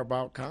care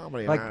about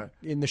comedy. Like and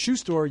in the shoe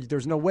store,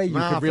 there's no way you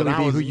Nothing. could really I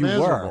be was who you were.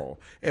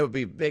 miserable. It would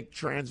be big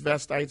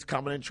transvestites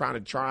coming in trying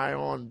to try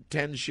on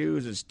 10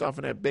 shoes and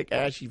stuffing that big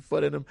ashy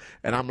foot in them.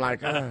 And I'm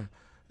like, and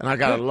I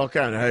got to look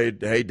at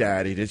it. Hey,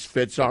 Daddy, this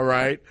fits all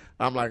right.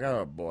 I'm like,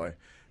 oh, boy.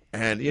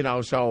 And, you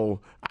know, so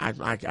I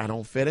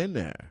don't fit in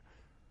there.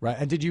 Right.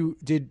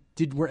 And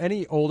were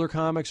any older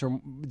comics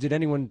or did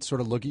anyone sort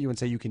of look at you and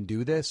say you can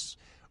do this?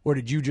 Or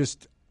did you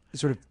just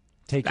sort of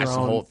take That's your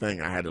the own? whole thing.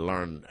 I had to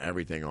learn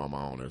everything on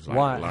my own. It was like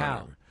Why? learning.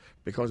 How?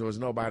 Because there was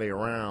nobody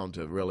around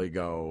to really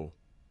go,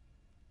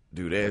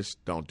 do this,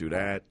 don't do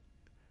that.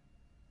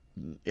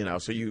 You know,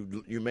 so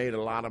you made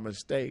a lot of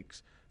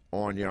mistakes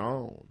on your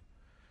own.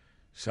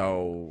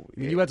 So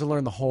You had to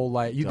learn the whole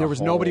life. There was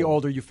nobody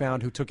older you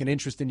found who took an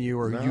interest in you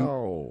or you.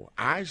 No,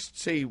 I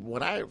see.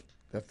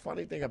 The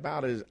funny thing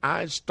about it is,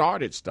 I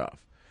started stuff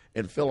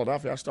in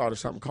Philadelphia. I started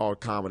something called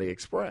Comedy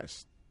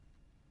Express,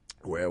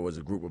 where it was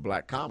a group of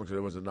black comics.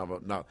 There was it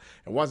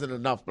wasn't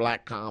enough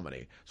black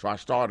comedy, so I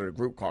started a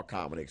group called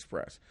Comedy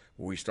Express,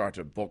 where we started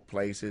to book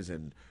places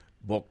and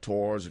book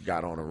tours.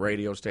 Got on a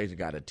radio station,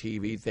 got a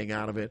TV thing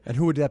out of it. And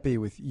who would that be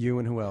with you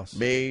and who else?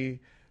 Me,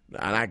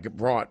 and I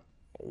brought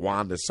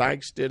Wanda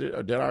Sykes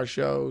did our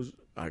shows.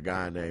 A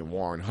guy named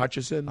Warren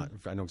Hutchison.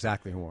 I know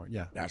exactly who Warren.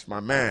 Yeah, that's my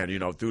man. You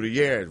know, through the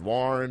years,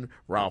 Warren,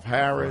 Ralph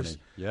Harris.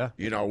 Yeah.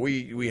 You know,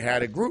 we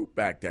had a group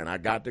back then. I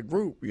got the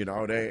group. You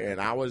know,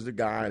 and I was the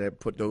guy that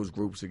put those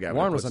groups together.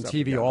 Warren was on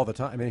TV all the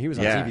time. I mean, he was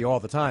on TV all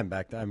the time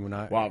back then.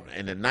 Well,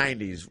 in the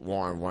 '90s,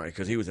 Warren,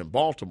 because he was in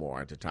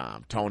Baltimore at the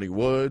time. Tony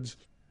Woods.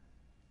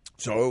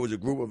 So it was a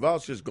group of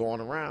us just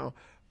going around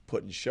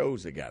putting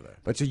shows together.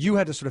 But so you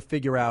had to sort of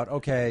figure out,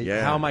 okay,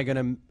 how am I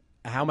going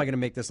to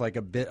make this like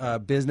a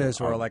business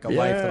or like a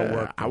life that'll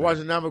work? I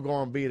wasn't never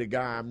going to be the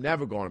guy. I'm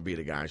never going to be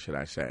the guy, should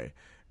I say,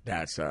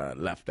 that's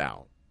left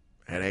out.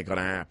 It ain't going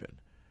to happen.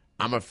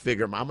 I'm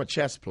a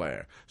chess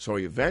player. So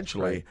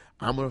eventually,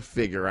 I'm going to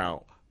figure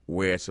out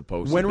where it's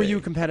supposed to be. When were you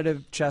a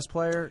competitive chess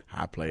player?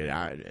 I played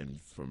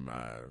from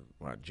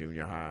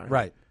junior high.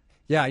 Right.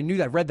 Yeah, I knew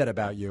that. I read that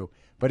about you.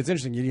 But it's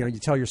interesting. You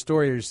tell your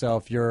story of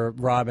yourself. You're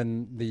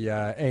robbing the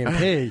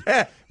A&P,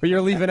 but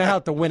you're leaving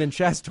out the winning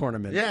chess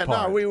tournament. Yeah,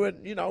 part. no, we would.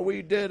 You know,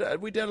 we did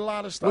a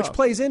lot of stuff, which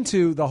plays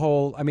into the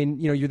whole. I mean,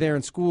 you're there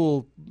in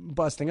school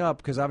busting up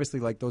because obviously,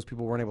 like those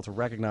people weren't able to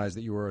recognize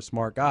that you were a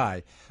smart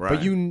guy. Right.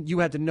 But you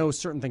had to know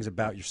certain things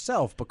about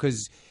yourself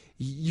because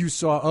you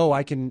saw,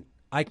 I can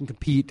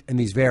compete in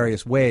these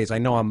various ways. I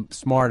know I'm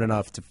smart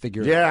enough to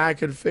figure. Yeah, I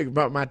could figure.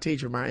 But my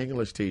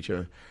English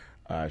teacher,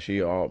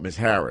 Miss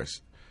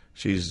Harris.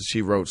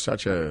 She wrote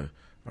such a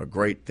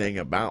great thing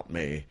about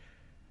me,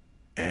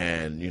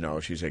 and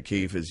she said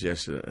Keith is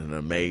just an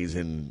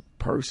amazing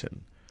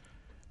person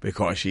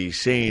because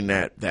she's seen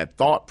that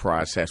thought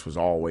process was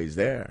always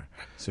there.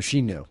 So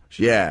she knew.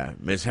 Yeah,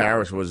 Miss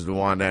Harris was the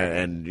one that,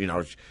 and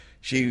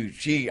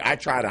she I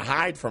tried to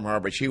hide from her,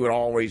 but she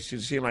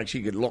seemed like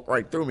she could look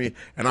right through me,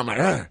 and I'm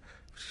like,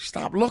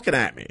 stop looking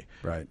at me.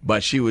 Right.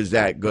 But she was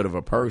that good of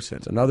a person.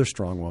 It's another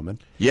strong woman.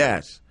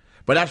 Yes,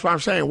 but that's what I'm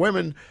saying.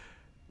 Women.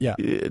 Yeah,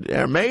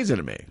 they're amazing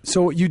to me.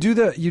 So you do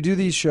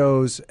these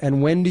shows,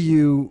 and when do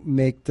you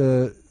make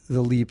the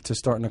leap to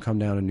starting to come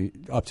down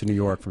up to New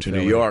York from Philly?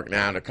 New York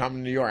now to come to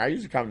New York? I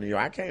used to come to New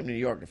York. I came to New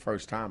York the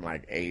first time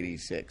like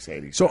 86,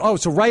 87.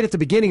 So right at the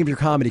beginning of your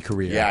comedy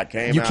career. Yeah, I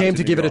came. You came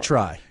to give York. it a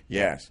try.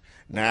 Yes.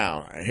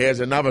 Now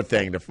here's another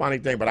thing. The funny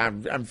thing, but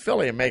I'm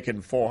Philly and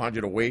making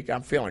 $400 a week.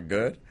 I'm feeling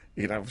good.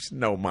 It's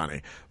no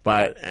money,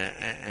 but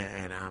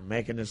and I'm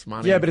making this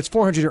money. Yeah, but it's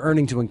 $400 you're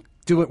earning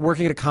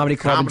working at a comedy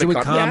club and doing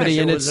comedy,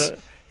 yes,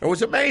 it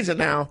was amazing.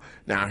 Now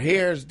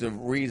here's the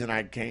reason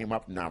I came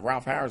up. Now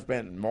Ralph Harris,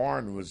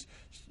 Warren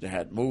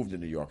had moved to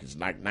New York. It's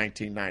like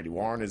 1990.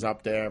 Warren is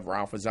up there,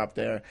 Ralph is up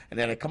there, and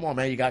then come on,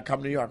 man, you got to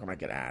come to New York. I'm like,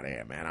 get out of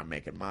here, man. I'm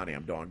making money.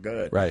 I'm doing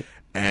good. Right.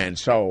 And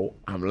so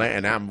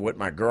I'm with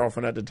my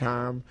girlfriend at the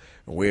time.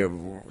 We're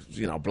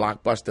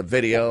Blockbuster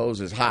Videos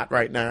is hot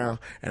right now,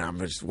 and I'm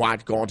just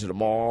going to the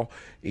mall,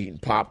 eating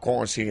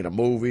popcorn, seeing a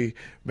movie,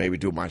 maybe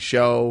do my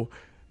show.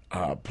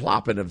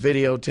 Plop in a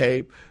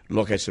videotape,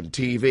 look at some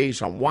TV.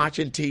 So I'm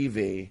watching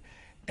TV,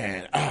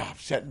 and I'm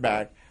sitting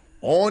back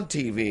on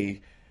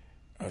TV,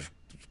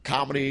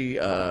 comedy,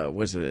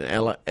 was it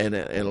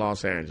in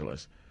Los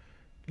Angeles?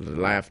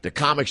 The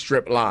Comic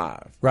Strip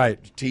Live. Right.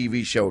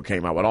 TV show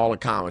came out with all the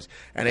comics,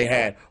 and they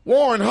had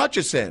Warren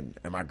Hutchison,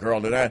 and my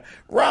girl did that,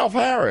 Ralph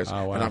Harris.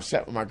 Oh, wow. And I'm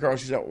sitting with my girl.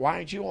 She said,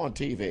 "Why ain't you on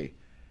TV?"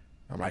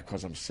 I'm like,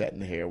 "Because I'm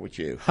sitting here with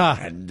you." Huh.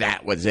 And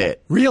that was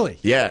it. Really?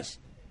 Yes.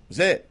 That was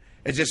it.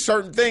 It's just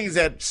certain things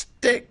that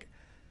stick.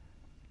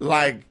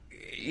 Like,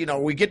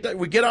 we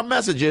get our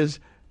messages,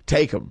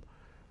 take them.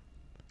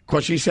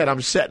 Because she said,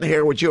 "I'm sitting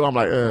here with you." I'm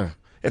like, ugh.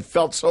 It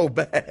felt so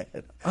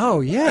bad.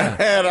 Oh, yeah.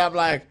 And I'm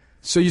like,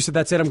 So you said,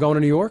 that's it, I'm going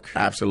to New York?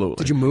 absolutely.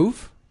 Did you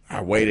move?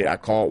 I waited. I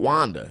called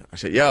Wanda. I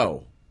said,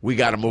 yo, we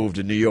got to move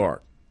to New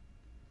York.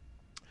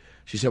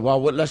 She said,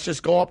 well, let's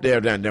just go up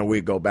there then. Then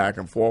we go back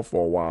and forth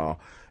for a while.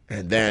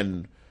 And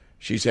then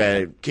she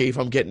said, Keith,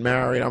 I'm getting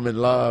married. I'm in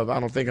love. I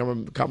don't think I'm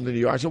going to come to New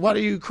York. I said, what,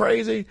 are you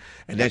crazy?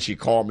 And then she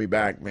called me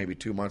back maybe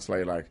 2 months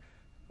later like,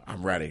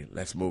 I'm ready.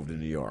 Let's move to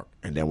New York.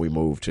 And then we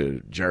moved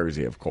to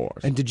Jersey, of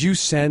course. And did you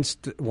sense,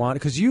 Wanda,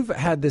 because you've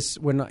had this,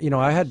 when,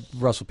 I had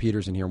Russell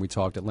Peters in here and we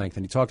talked at length,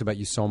 and he talked about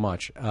you so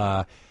much,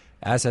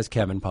 as has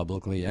Kevin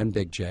publicly and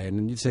Big J, and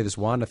then you'd say this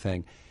Wanda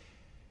thing.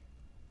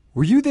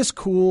 Were you this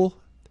cool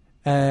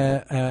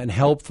and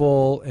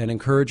helpful and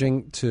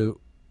encouraging to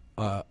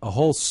a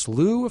whole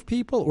slew of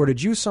people, or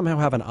did you somehow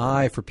have an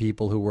eye for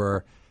people who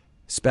were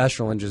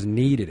special and just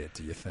needed it,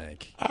 do you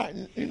think?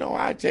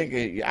 I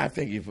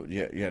think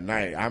you're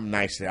nice. I'm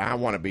nice. I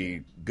want to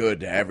be good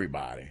to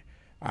everybody.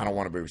 I don't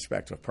want to be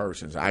respectful of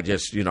persons. I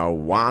just,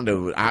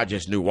 Wanda, I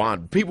just knew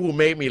Wanda. People who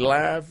made me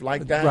laugh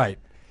like that. Right.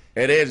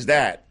 It is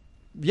that.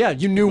 Yeah,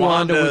 you knew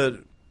Wanda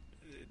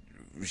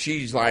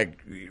she's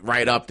like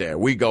right up there.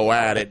 We go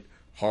at it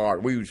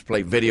hard. We used to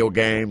play video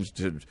games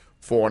to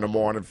 4 in the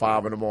morning,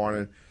 5 in the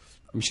morning.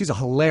 she's a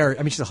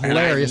hilarious. She's a And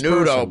hilarious I knew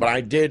person. though, but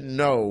I didn't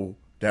know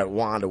that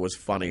Wanda was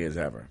funny as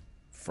ever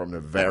from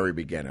the very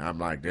beginning. I'm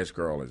like, this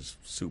girl is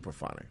super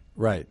funny.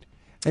 Right.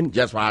 And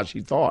Just how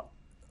she thought.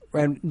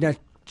 now,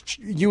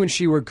 you and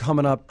she were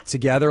coming up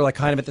together, like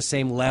kind of at the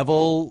same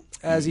level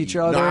as each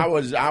other.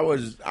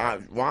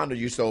 No, Wanda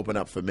used to open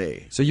up for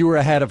me. So you were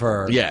ahead of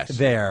her. Yes.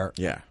 There.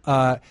 Yeah.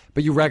 But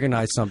you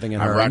recognized something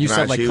in I her, and you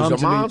said, recognized like, she was come a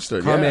to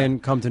monster,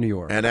 come to New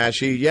York. And as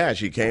she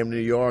came to New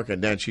York,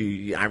 and then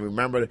I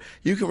remember,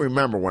 you can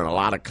remember when a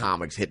lot of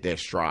comics hit their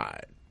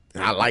stride.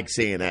 And I like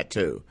seeing that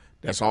too.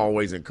 That's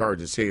always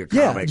encouraging to see a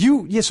comic.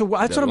 So that's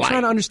what I'm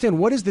trying to understand.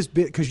 What is this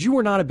bit? Because you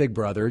were not a big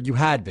brother. You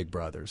had big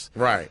brothers.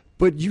 Right.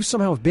 But you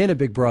somehow have been a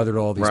big brother to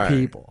all these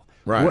people.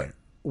 Right.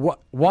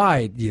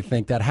 Why do you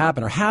think that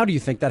happened? Or how do you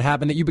think that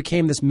happened, that you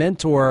became this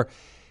mentor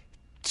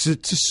to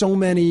so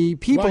many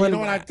people? Well, you know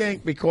what I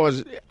think?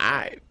 Because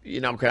I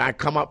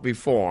come up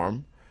before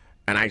him,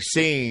 and I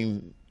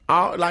seen,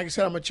 like I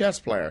said, I'm a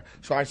chess player.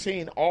 So I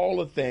seen all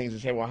the things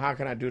and say, well, how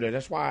can I do that?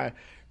 That's why,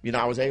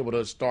 I was able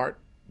to start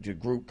the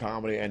group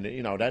comedy, and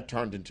that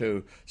turned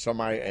into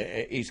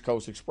East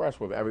Coast Express,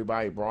 where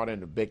everybody brought in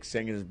the big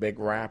singers, big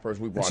rappers.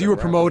 So you were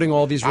promoting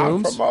all these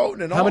rooms? I was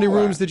promoting and How many all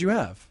rooms that. did you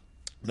have?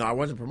 No, I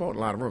wasn't promoting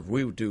a lot of rooms.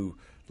 We would do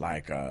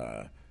like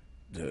the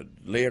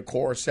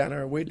Leocore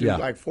Center. We'd do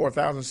like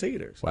 4,000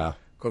 seaters. Wow.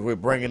 Because we're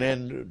bringing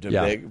in the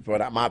big,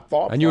 but my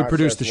thought. And you would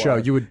produce the show.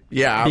 You would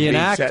be an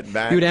act.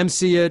 You would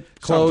MC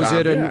it, close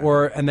it,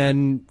 and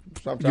then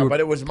sometimes. But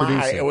it was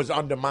it was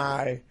under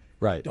my.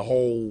 Right. The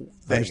whole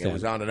thing. It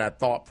was under that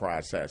thought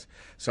process.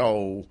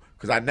 So,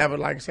 because I never,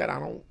 like I said,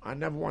 I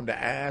never wanted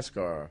to ask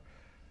or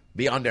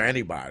be under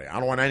anybody. I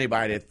don't want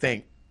anybody to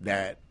think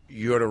that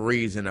you're the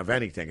reason of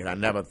anything. And I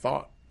never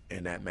thought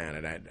in that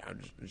manner that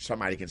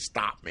somebody can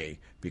stop me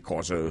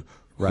because of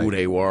who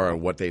they were or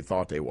what they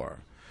thought they were.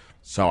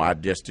 So I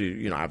just,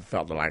 I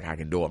felt like I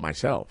can do it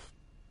myself.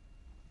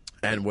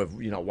 And with,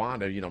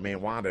 Wanda, me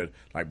and Wanda,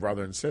 like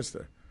brother and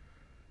sister,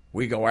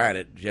 we go at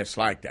it just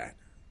like that,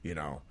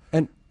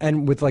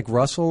 And with like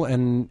Russell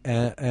and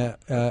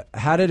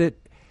how did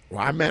it? Well,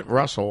 I met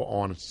Russell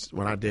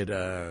when I did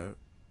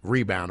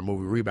Rebound, the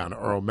movie Rebound, the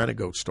Earl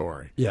Menegoat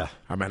story. Yeah,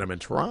 I met him in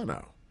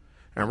Toronto,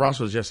 and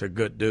Russell's just a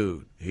good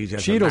dude. He's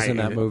just Cheadle's in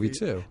that movie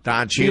too.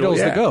 Don Cheadle's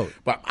the GOAT.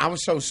 But I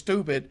was so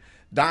stupid.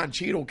 Don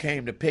Cheadle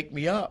came to pick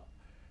me up.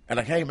 And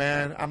like, hey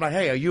man, I'm like,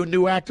 hey, are you a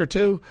new actor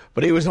too?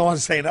 But he was on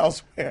St.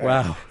 Elsewhere.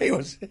 Wow. He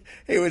was in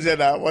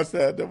what's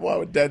the one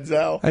with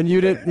Denzel? And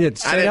you didn't.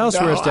 St.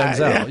 Elsewhere's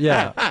Denzel.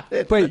 Yeah.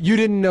 But you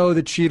didn't know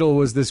that Cheadle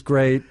was this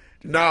great.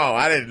 No,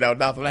 I didn't know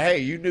nothing. Hey,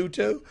 you knew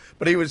too?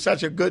 But he was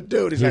such a good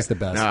dude. He's the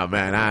best. No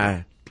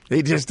man,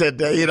 he just did.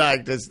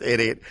 Like this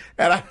idiot.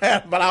 But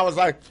I was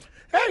like,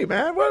 hey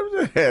man, what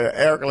was it?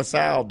 Eric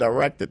LaSalle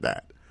directed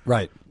that.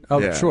 Right.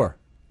 Oh, sure.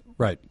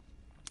 Right.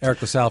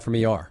 Eric LaSalle from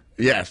ER.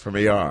 Yes, from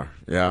ER.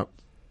 Yeah,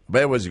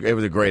 but it was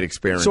a great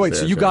experience. So wait,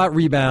 so you got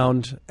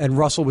Rebound, and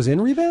Russell was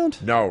in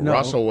Rebound? No,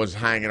 Russell was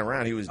hanging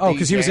around. He was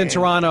because he was in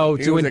Toronto.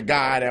 He was a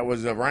guy that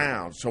was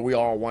around. So we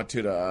all went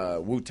to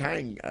the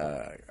Wu-Tang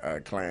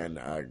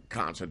Clan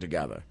concert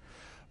together.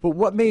 But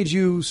what made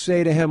you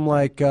say to him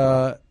like?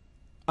 What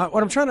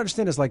I'm trying to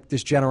understand is like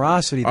this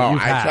generosity that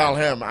you've had. I tell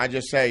him, I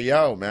just say,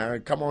 yo,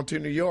 man, come on to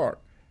New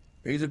York.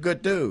 He's a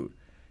good dude.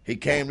 He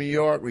came to New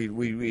York.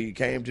 We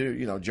came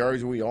to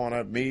Jersey. We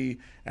honored me.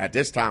 At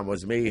this time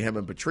was me, him,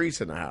 and Patrice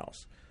in the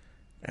house.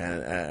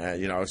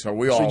 And so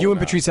we all. So you and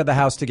know. Patrice had the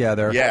house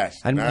together. Yes.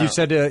 And you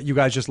said you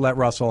guys just let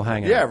Russell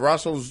hang out. Yeah,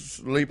 Russell's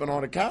sleeping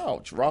on the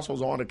couch.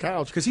 Russell's on the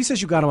couch. Because he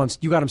says you got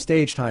him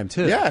stage time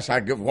too. Yes, I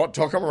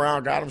took him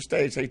around, got him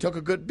stage. He took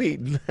a good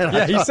beating.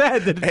 Yeah, he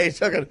said that. He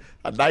took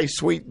a nice,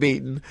 sweet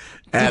beating.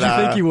 Did you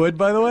think he would,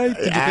 by the way? Did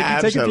you think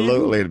he'd take a beating?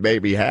 Absolutely. It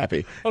made me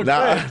happy.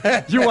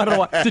 Okay. You want to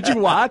watch? Did you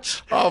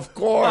watch? Of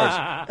course.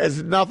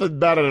 There's nothing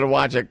better than to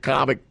watch a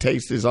comic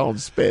taste his own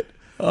spit.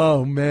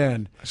 Oh,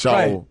 man. So,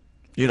 right.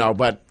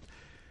 But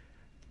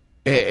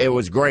it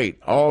was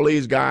great. All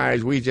these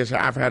guys,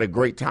 I've had a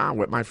great time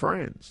with my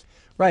friends.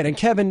 Right, and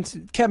Kevin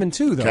too,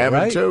 though, Kevin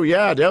right? too,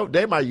 yeah.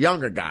 They're my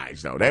younger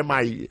guys, though. They're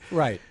my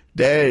right.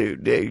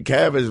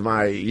 Kev is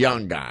my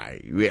young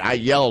guy. I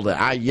yell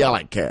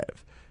at Kev. Right.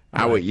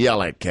 I would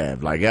yell at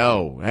Kev like,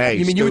 "Oh, hey!"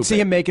 You mean you would see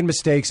him making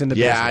mistakes in the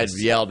business? Yeah, I'd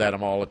yelled at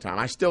him all the time.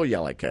 I still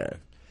yell at Kev.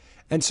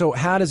 And so,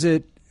 how does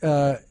it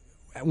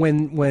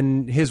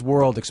when his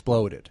world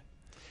exploded?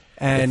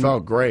 And it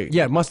felt great.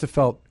 Yeah, it must have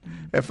felt.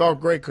 It felt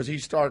great because he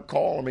started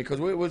calling me because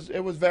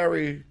it was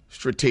very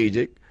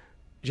strategic,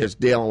 just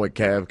dealing with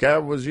Kev.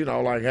 Kev was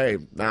like, hey,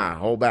 nah,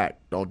 hold back,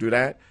 don't do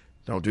that,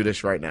 don't do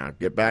this right now,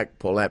 get back,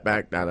 pull that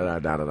back, da da da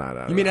da da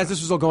da. You mean as this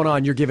was all going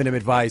on, you're giving him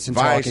advice and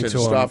talking to him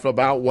stuff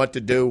about what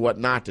to do, what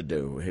not to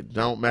do.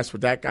 Don't mess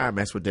with that guy,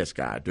 mess with this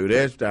guy. Do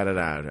this, da da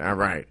da. All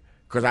right,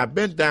 because I've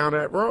been down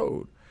that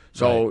road,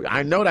 so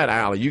I know that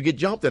alley. You get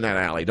jumped in that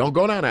alley. Don't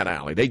go down that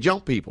alley. They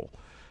jump people.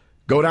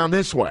 Go down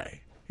this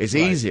way. It's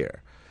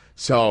easier.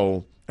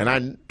 So, and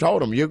I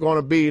told him, you're going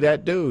to be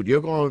that dude.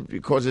 You're going to,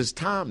 because it's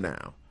time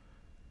now.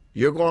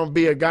 You're going to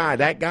be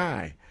that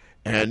guy.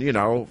 And,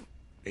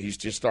 he's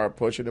just started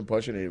pushing and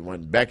pushing. And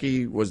when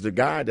Becky was the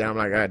guy, I'm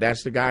like,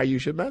 that's the guy you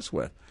should mess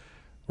with.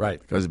 Right.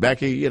 Because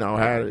Becky, had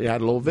a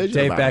little vision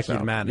Dave about Becky, herself.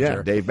 the manager.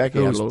 Yeah, Dave Becky.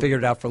 Who's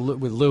figured it out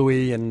with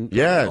Louis and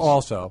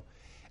also.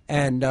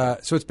 And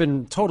so it's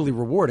been totally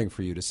rewarding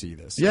for you to see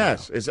this.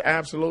 Yes, it's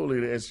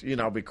absolutely. It's,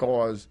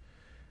 because...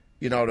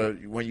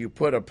 when you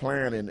put a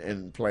plan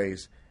in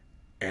place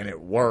and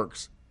it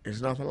works,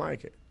 there's nothing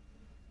like it.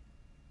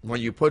 When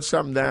you put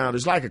something down,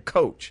 it's like a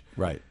coach.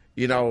 Right.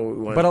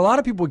 But a lot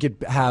of people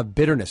have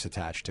bitterness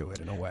attached to it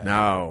in a way.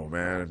 No,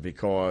 man,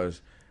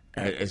 because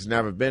it's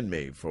never been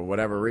me for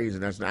whatever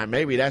reason.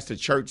 Maybe that's the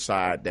church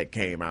side that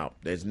came out.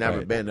 There's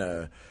never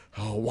been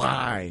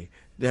why?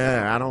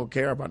 Yeah, I don't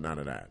care about none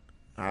of that.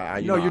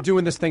 You're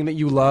doing this thing that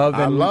you love.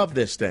 I love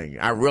this thing.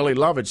 I really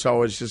love it.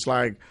 So it's just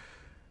like,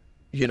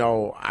 Yet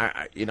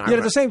at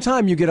the same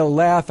time, you get a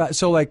laugh.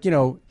 So,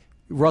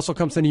 Russell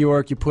comes to New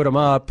York, you put him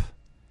up,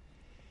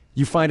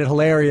 you find it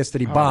hilarious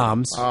that he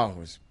bombs. Oh, it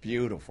was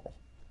beautiful.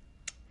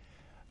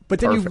 But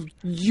then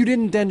you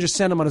didn't then just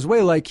send him on his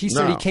way. Like he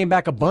said, he came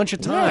back a bunch of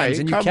times,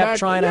 and you kept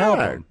trying to help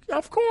him.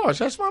 Of course,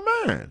 that's my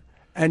man.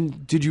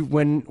 And did you,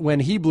 when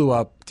he blew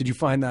up, did you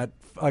find that?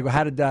 Like,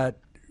 how did that?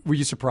 Were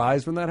you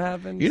surprised when that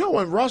happened?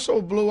 When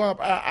Russell blew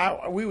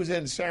up, we was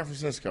in San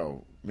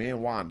Francisco. Me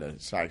and Wanda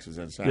Sykes was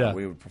in San Francisco.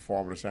 We were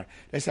performing.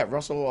 They said,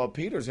 Russell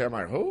Peters here. I'm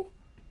like, who?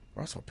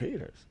 Russell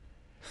Peters.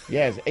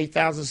 Yeah, it's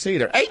 8,000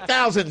 seater.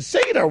 8,000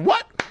 seater?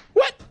 What?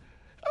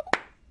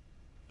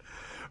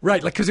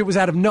 Right, because it was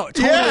out of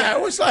totally. Yeah,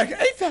 it was like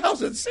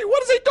 8,000 seater.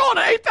 What is he doing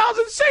at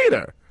 8,000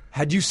 seater?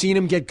 Had you seen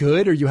him get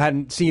good, or you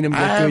hadn't seen him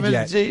get good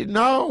yet?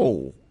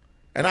 No.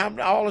 And I'm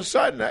all of a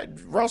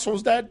sudden,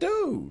 Russell's that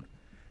dude.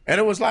 And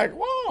it was like,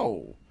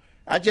 whoa.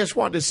 I just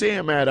wanted to see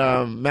him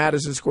at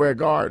Madison Square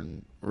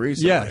Garden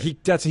recently. Yeah, he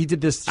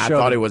did this show. I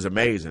thought he was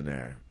amazing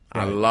there.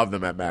 Right. I loved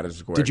him at Madison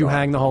Square Garden. Did you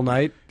hang the whole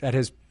night at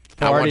his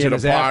party? I went to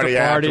the party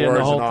afterwards and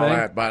the whole all thing?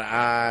 that. But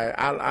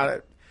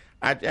I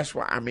that's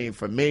why,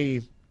 for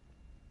me,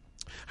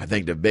 I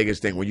think the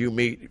biggest thing, when you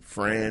meet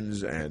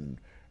friends and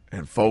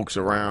folks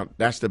around,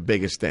 that's the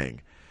biggest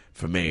thing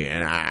for me.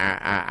 And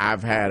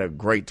I've had a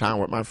great time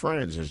with my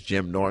friends. There's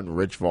Jim Norton,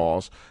 Rich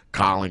Voss,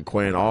 Colin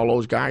Quinn, all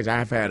those guys.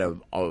 I've had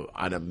an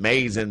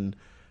amazing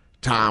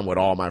time with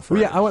all my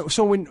friends. Well, yeah, I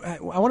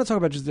want to talk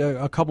about just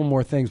a couple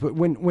more things. But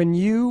when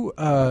you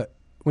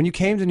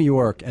came to New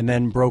York and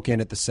then broke in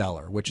at the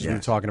Cellar, which is what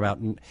you're talking about,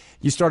 and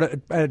you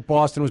started at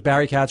Boston, was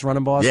Barry Katz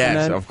running Boston?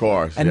 Yes, then? of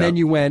course. And then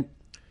you went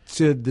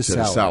to the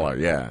Cellar. The Cellar,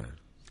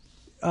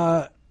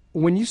 yeah.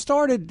 When you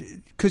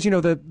started, because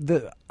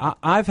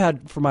I've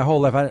had for my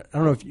whole life. I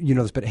don't know if you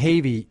know this, but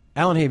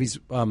Alan Havey's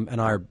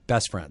and I are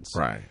best friends.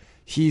 Right.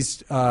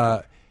 He's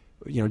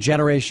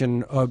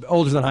generation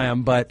older than I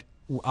am, but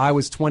I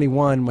was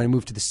 21 when I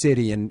moved to the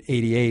city in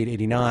 88,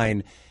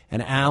 89,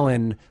 and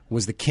Alan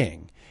was the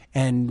king.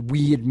 And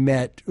we had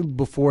met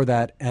before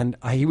that, and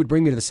he would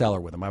bring me to the Cellar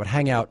with him. I would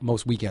hang out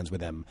most weekends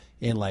with him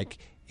in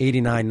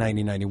 89,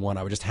 90, 91.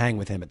 I would just hang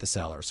with him at the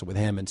Cellar. So with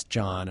him and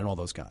John and all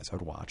those guys, I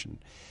would watch. And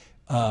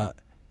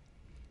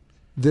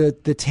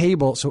the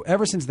table, so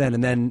ever since then,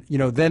 and then,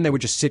 then they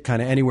would just sit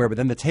kind of anywhere, but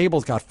then the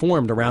tables got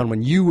formed around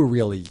when you were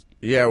really...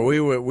 Yeah, we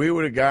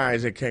were the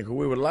guys that came.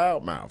 We were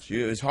loudmouths.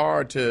 It's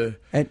hard to.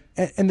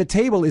 And the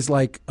table is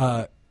like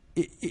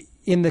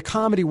in the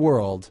comedy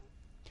world,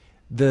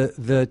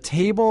 the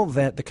table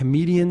that the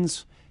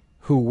comedians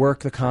who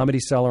work the Comedy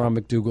Cellar on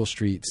McDougal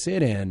Street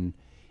sit in,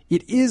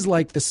 it is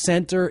like the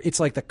center. It's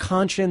like the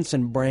conscience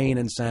and brain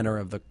and center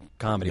of the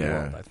comedy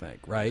world, I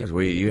think, right? Because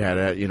you had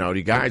that,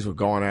 the guys were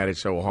going at it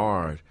so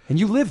hard. And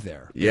you live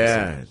there.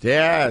 Yeah. basically.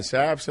 Yes,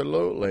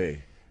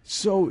 absolutely.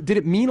 So did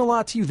it mean a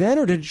lot to you then,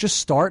 or did it just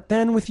start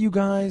then with you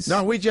guys?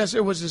 No,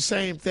 it was the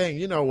same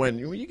thing. When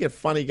you get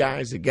funny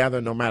guys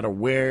together, no matter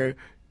where,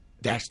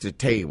 that's the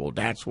table.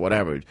 That's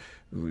whatever.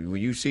 When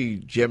you see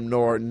Jim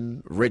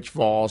Norton, Rich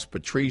Voss,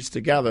 Patrice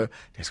together,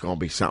 there's going to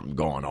be something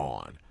going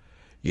on.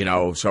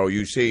 So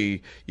you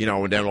see,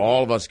 and then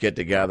all of us get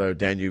together,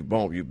 then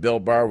Bill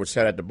Burr was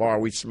sat at the bar.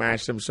 We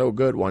smashed him so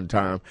good one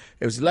time.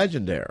 It was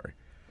legendary.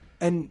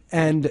 And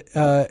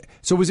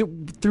so was it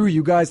through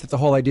you guys that the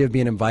whole idea of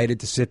being invited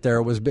to sit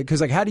there was big? Because,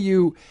 like, how do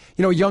you,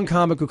 a young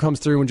comic who comes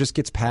through and just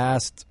gets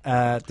passed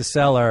at the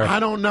Cellar?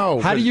 I don't know.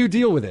 How do you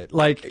deal with it?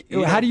 Like,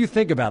 how do you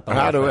think about the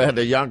whole thing?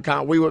 The young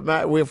comic, we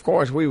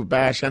would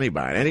bash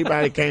anybody.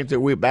 Anybody came to,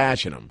 we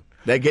bashing them.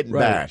 They're getting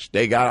bashed.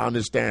 They got to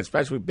understand,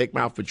 especially with Big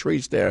Mouth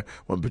Patrice there.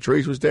 When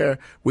Patrice was there,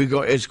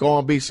 it's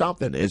going to be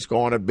something. It's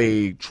going to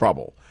be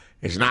trouble.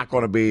 It's not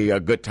going to be a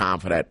good time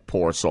for that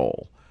poor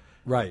soul.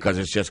 Right. Because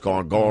it's just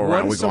going to go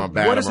around. We're going to bat him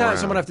around. What does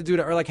someone have to do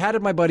to, or like, how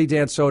did my buddy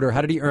Dan Soder,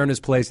 how did he earn his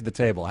place at the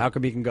table? How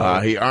come he can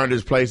go? He earned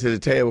his place at the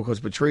table because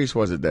Patrice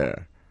wasn't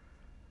there.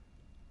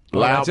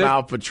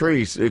 Loudmouth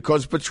Patrice.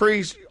 Because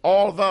Patrice,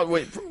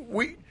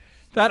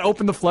 that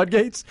opened the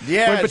floodgates?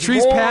 Yeah. When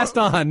Patrice passed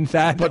on,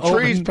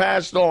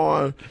 passed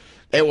on,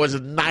 it was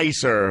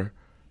nicer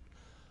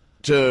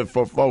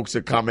for folks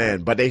to come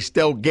in, but they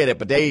still get it.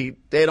 But they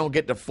don't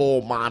get the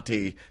full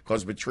Monty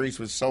because Patrice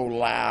was so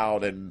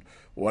loud and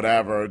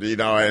whatever, and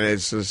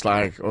it's just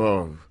like,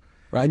 oh.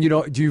 Right,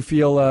 and do you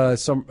feel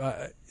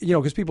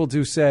because people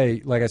do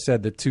say, like I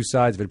said, the two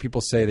sides of it.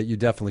 People say that you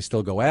definitely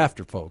still go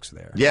after folks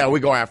there. Yeah, we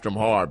go after them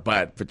hard,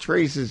 but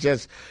Patrice is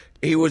just.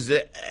 He was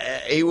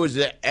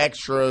the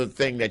extra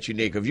thing that you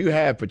need. If you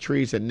have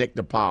Patrice and Nick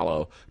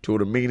DiPaolo, two of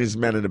the meanest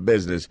men in the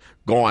business,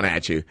 going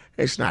at you,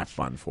 it's not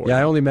fun for you. Yeah,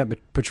 I only met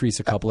Patrice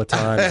a couple of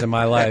times in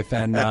my life,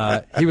 and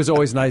he was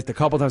always nice. The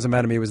couple of times I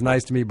met him, he was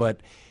nice to me, but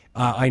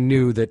I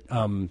knew that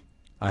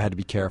I had to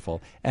be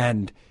careful.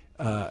 And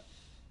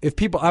if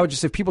people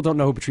don't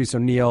know who Patrice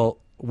O'Neal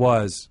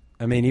was,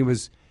 I mean, he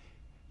was,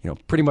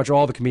 pretty much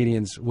all the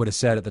comedians would have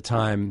said at the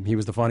time he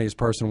was the funniest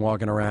person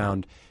walking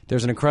around.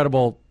 There's an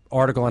incredible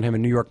article on him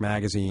in New York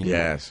Magazine.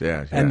 Yes.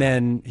 And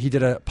then he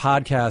did a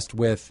podcast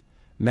with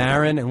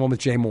Maron and one with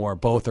Jay Moore.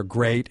 Both are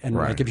great. And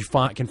like, if you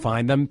can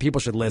find them, people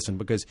should listen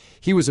because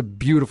he was a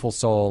beautiful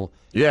soul.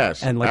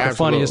 Yes, and like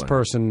absolutely. the funniest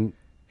person.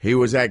 He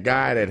was that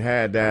guy that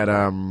had that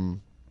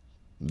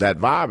that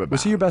vibe about.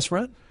 Was he your best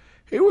friend?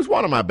 He was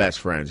one of my best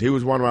friends. He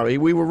was one of my.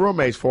 We were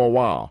roommates for a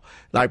while.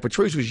 Like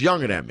Patrice was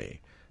younger than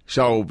me,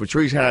 so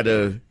Patrice had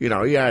to.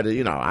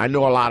 I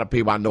know a lot of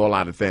people. I know a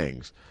lot of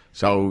things.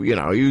 So he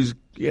was.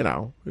 He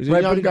was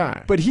a young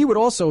guy. But he would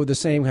also the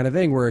same kind of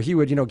thing where he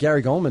would,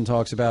 Gary Goldman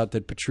talks about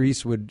that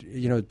Patrice would,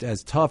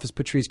 as tough as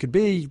Patrice could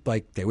be,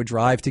 like they would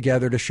drive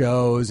together to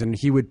shows and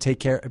he would take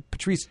care.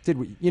 Patrice did,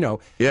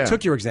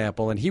 took your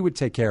example and he would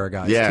take care of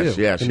guys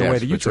too. Yes. In the way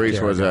that you Patrice took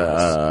care was of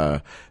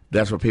guys.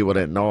 that's what people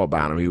didn't know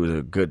about him. He was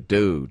a good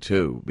dude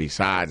too.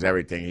 Besides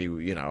everything,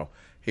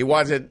 he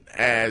wasn't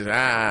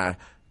as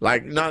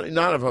like none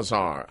of us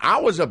are. I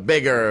was a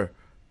bigger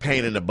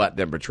pain in the butt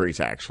than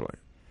Patrice actually.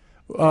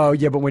 Oh,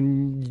 yeah, but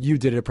when you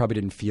did it, it probably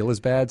didn't feel as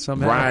bad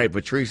somehow. Right,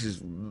 Patrice's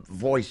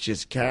voice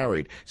just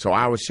carried. So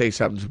I would say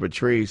something to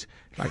Patrice,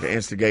 like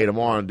instigate him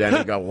on, and then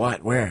he'd go,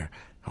 what, where?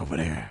 Over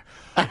there.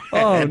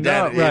 Oh,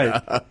 no,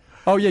 right.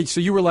 Oh, yeah,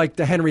 so you were like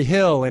the Henry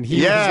Hill, and he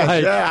was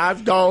like... Yeah,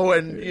 I'd go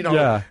and,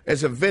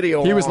 it's a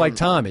video He was like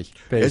Tommy,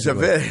 basically. It's a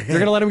video. You're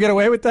going to let him get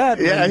away with that?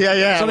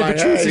 Yeah. Something like,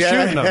 Patrice is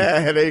shooting him. Yeah,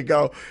 and there you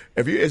go.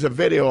 It's a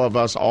video of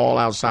us all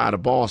outside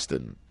of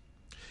Boston.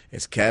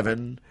 It's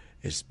Kevin,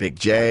 it's Big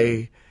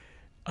J,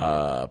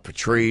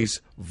 Patrice,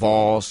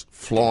 Voss,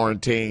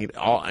 Florentine,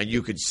 and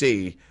you could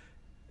see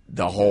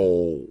the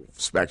whole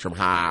spectrum,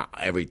 how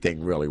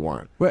everything really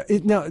went. Well,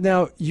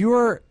 now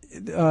your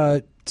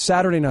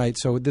Saturday night.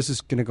 So this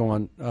is going to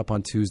go up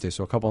on Tuesday.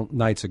 So a couple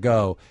nights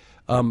ago.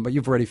 But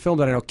you've already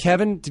filmed it. I know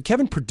did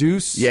Kevin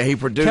produce? Yeah, he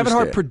produced. Kevin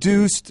Hart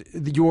produced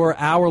your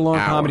hour-long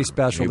comedy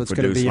special that's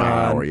going to be on.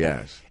 Hour,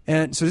 yes.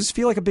 And so does this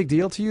feel like a big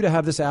deal to you to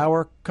have this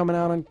hour coming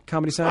out on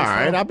Comedy Central? All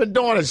right, I've been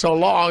doing it so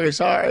long.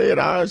 It's all right,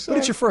 But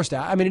it's your first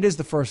hour. I mean, it is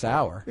the first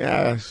hour.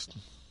 Yes.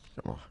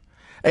 Come on.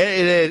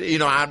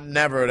 I'm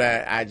never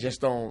that. I just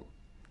don't.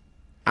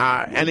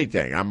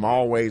 Anything. I'm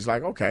always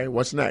like, okay,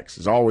 what's next?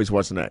 It's always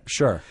what's next.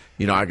 Sure.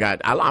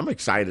 I'm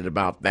excited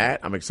about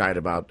that. I'm excited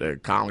about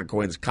Colin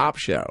Quinn's Cop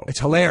Show. It's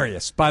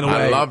hilarious, by the way.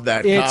 I love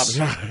that Cop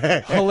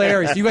Show.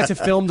 Hilarious. You guys have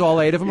filmed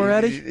all 8 of them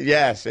already?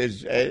 Yes.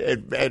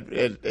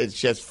 It's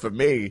just, for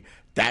me,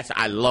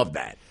 I love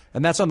that.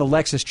 And that's on the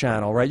Lexus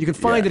channel, right? You can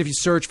find it if you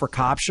search for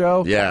Cop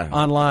Show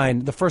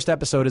online. The first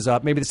episode is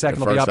up. Maybe the second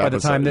will be up by the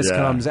time this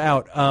comes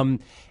out.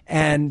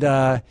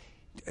 And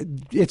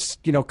it's,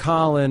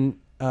 Colin...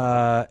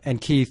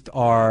 and Keith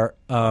are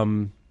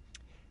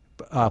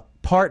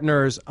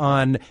partners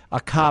on a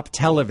cop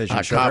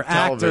television show. They're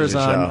actors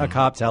on a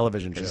cop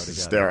television show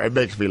together. It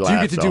makes me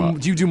laugh. Do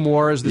you do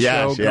more as the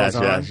show goes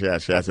on?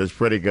 Yes. It's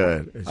pretty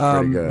good. It's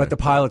pretty good. But the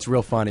pilot's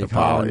real funny.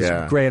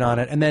 Colin's great on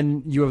it. And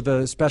then you have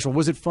the special.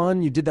 Was it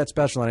fun? You did that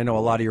special, and I know a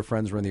lot of your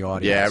friends were in the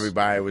audience. Yeah,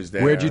 everybody was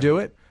there. Where'd you do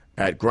it?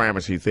 At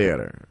Gramercy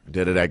Theater.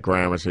 Did it at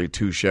Gramercy,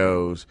 2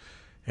 shows.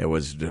 It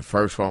was the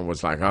first one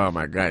was like, oh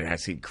my God, I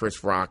see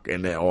Chris Rock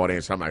in the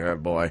audience. I'm like, oh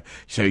boy.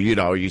 So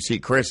you see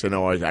Chris in the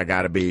audience, I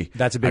gotta be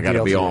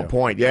on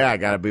point. Yeah, I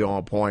gotta be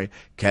on point.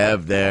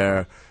 Kev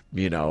there,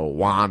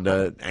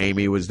 Wanda,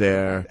 Amy was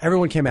there.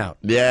 Everyone came out.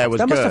 Yeah, it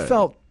was good. That must have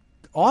felt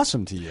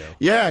awesome to you.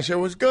 Yeah, it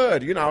was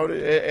good.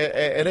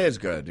 It is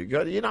good.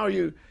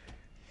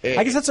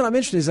 I guess that's what I'm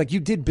interested in. Is like you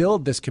did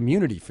build this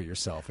community for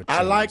yourself.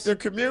 I like the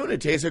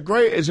community. It's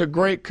a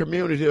great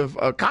community of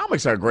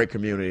comics are a great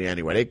community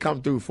anyway. They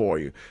come through for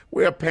you.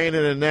 We're a pain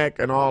in the neck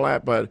and all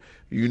that, but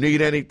you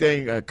need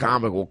anything, a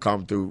comic will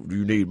come through.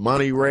 You need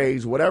money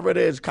raised, whatever it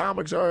is.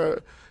 Comics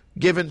are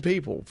giving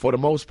people for the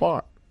most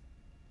part,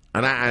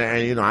 and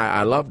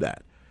I love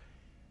that.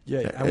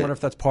 Yeah, I wonder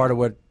if that's part of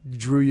what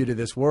drew you to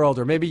this world,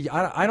 or maybe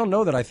I don't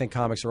know that I think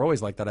comics are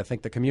always like that. I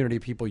think the community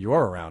of people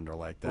you're around are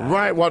like that.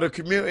 Right. Well, the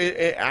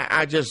community.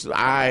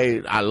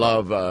 I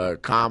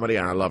love comedy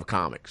and I love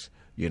comics.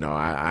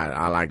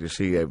 I like to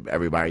see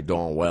everybody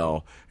doing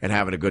well and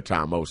having a good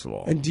time most of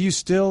all. And do you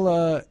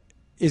still?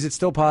 Is it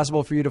still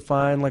possible for you to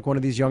find like one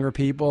of these younger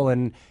people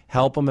and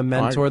help them and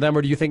mentor them,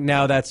 or do you think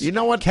now that's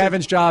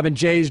Kevin's job and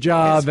Jay's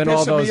job and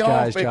all those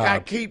guys'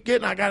 job?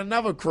 I got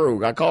another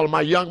crew. I call it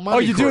my Young Money. Oh,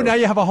 you crew. do now?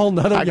 You have a whole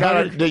nother.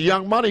 The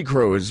Young Money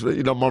crew is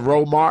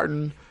Monroe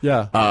Martin.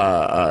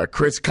 Yeah.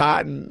 Chris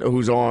Cotton,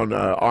 who's on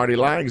Artie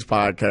Lang's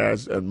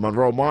podcast, and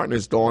Monroe Martin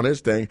is doing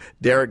his thing.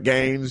 Derek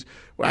Gaines.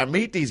 I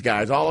meet these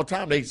guys all the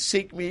time. They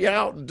seek me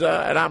out, and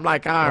I'm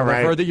like, all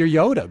right. I've heard that you're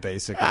Yoda,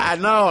 basically. I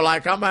know.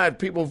 Like, I'm at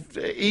people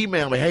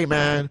email me, hey,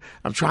 man,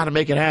 I'm trying to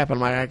make it happen.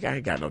 I'm like, I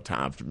ain't got no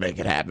time to make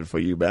it happen for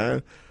you,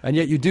 man. And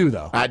yet you do,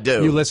 though. I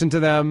do. You listen to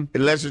them.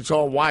 You listen to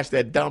them, watch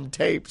their dumb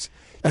tapes.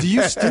 Do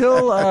you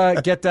still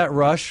get that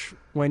rush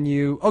when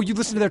you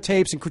listen to their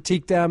tapes and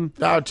critique them?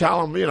 I'll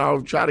tell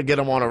them, try to get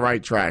them on the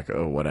right track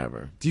or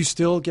whatever. Do you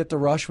still get the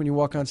rush when you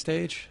walk on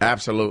stage?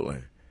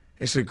 Absolutely.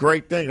 It's a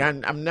great thing.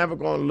 I'm never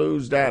going to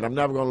lose that. I'm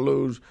never going to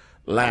lose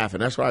laughing.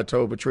 That's why I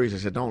told Patrice, I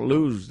said, don't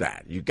lose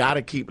that. You got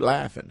to keep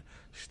laughing.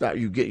 Stop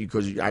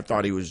because I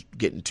thought he was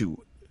getting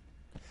too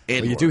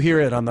inward. Well, you do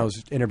hear it on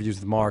those interviews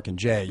with Mark and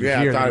Jay.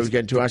 I thought he was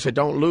getting too. I said,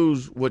 don't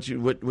lose what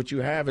you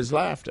have is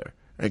laughter,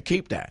 and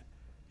keep that.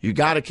 You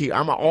got to keep.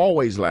 I'm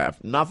always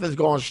laugh. Nothing's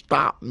going to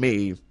stop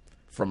me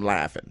from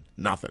laughing.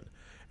 Nothing.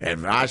 And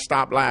if I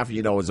stop laughing,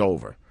 it's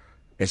over.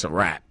 It's a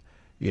wrap.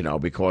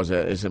 Because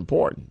it's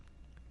important.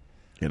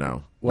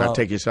 Not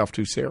take yourself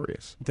too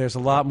serious. There's a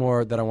lot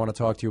more that I want to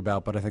talk to you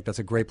about, but I think that's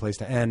a great place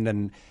to end.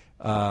 And,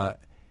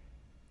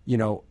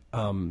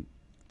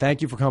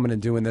 thank you for coming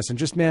and doing this. And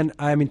just, man,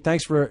 I mean,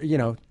 thanks for,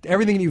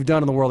 everything that you've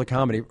done in the world of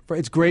comedy.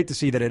 It's great to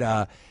see that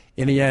it,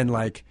 in the end,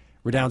 like,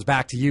 redounds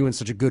back to you in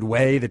such a good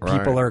way, that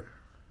people are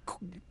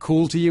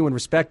cool to you and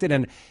respect it.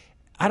 And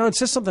I don't know, it's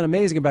just something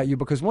amazing about you,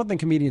 because one thing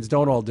comedians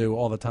don't all do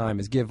all the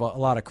time is give a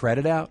lot of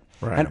credit out.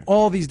 Right. And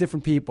all these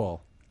different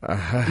people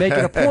make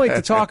it a point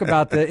to talk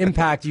about the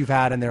impact you've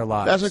had in their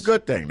lives. That's a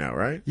good thing, though,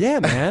 right?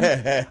 Yeah,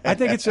 man. I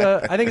think it's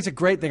a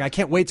great thing. I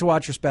can't wait to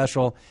watch your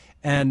special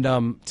and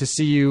to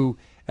see you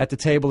at the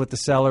table at the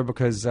Cellar,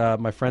 because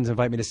my friends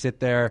invite me to sit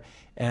there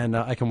and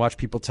I can watch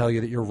people tell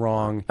you that you're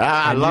wrong.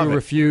 I love it. You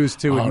refuse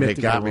to admit they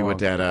that got you're me wrong. with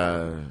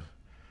that.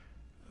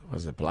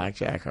 Was it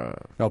blackjack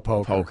or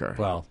poker?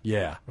 Well,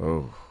 yeah.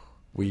 Oh,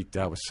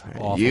 that was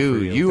awful.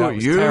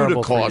 You're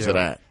the cause of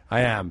that.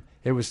 I am.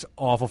 It was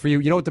awful for you.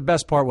 You know what the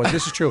best part was?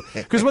 This is true.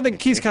 Because one thing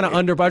Keith's kind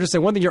of but I just say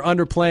one thing you're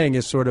underplaying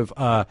is sort of,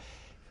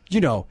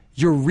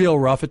 you're real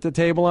rough at the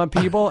table on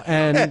people.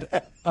 And,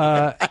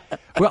 well,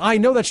 I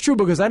know that's true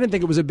because I didn't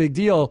think it was a big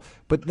deal.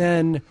 But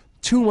then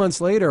 2 months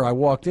later, I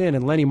walked in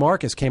and Lenny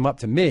Marcus came up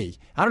to me.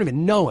 I don't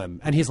even know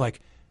him. And he's like,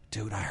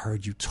 dude, I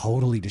heard you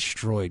totally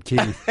destroyed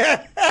Keith.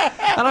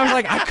 And I was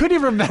like, I couldn't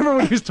even remember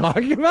what he was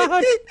talking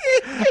about.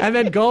 And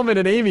then Goldman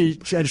and Amy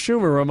and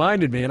Schumer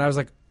reminded me. And I was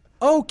like,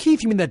 oh,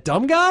 Keith, you mean that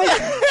dumb guy?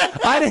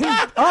 I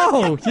didn't.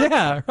 Oh,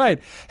 yeah,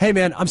 right. Hey,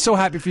 man, I'm so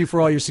happy for you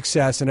for all your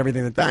success and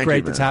everything that's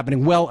great that's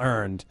happening. Well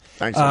earned.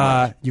 Thanks so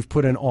much. You've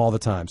put in all the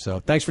time. So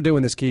thanks for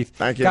doing this, Keith.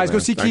 Thank you, guys. man. Go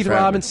see Thanks Keith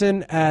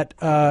Robinson at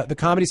the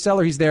Comedy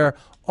Cellar. He's there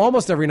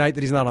almost every night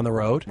that he's not on the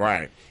road.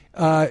 Right.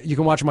 You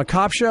can watch him on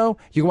Cop Show.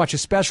 You can watch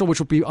his special, which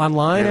will be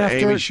online after.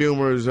 Amy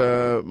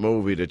Schumer's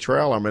movie, The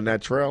Trailer. I'm in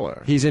that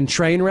trailer. He's in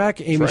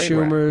Trainwreck, Amy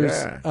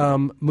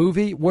Schumer's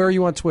movie. Where are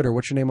you on Twitter?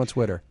 What's your name on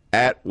Twitter?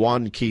 At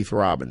one Keith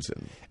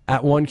Robinson.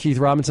 At one Keith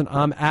Robinson.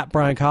 I'm at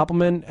Brian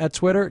Koppelman at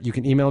Twitter. You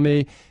can email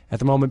me at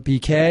the moment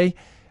BK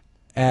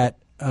at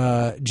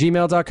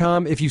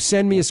gmail.com. If you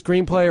send me a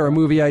screenplay or a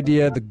movie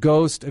idea, the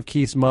ghost of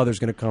Keith's mother is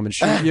going to come and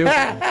shoot you. So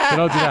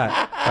don't do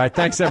that. All right,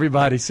 thanks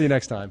everybody. See you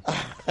next time.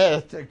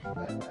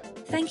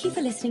 Thank you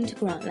for listening to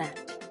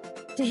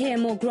Grantland. To hear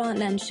more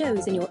Grantland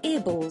shows in your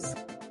earballs,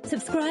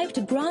 Subscribe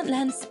to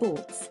Grantland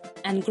Sports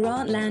and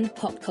Grantland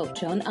Pop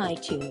Culture on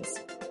iTunes.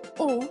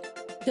 Or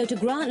go to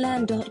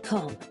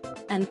grantland.com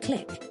and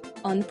click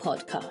on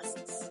podcasts.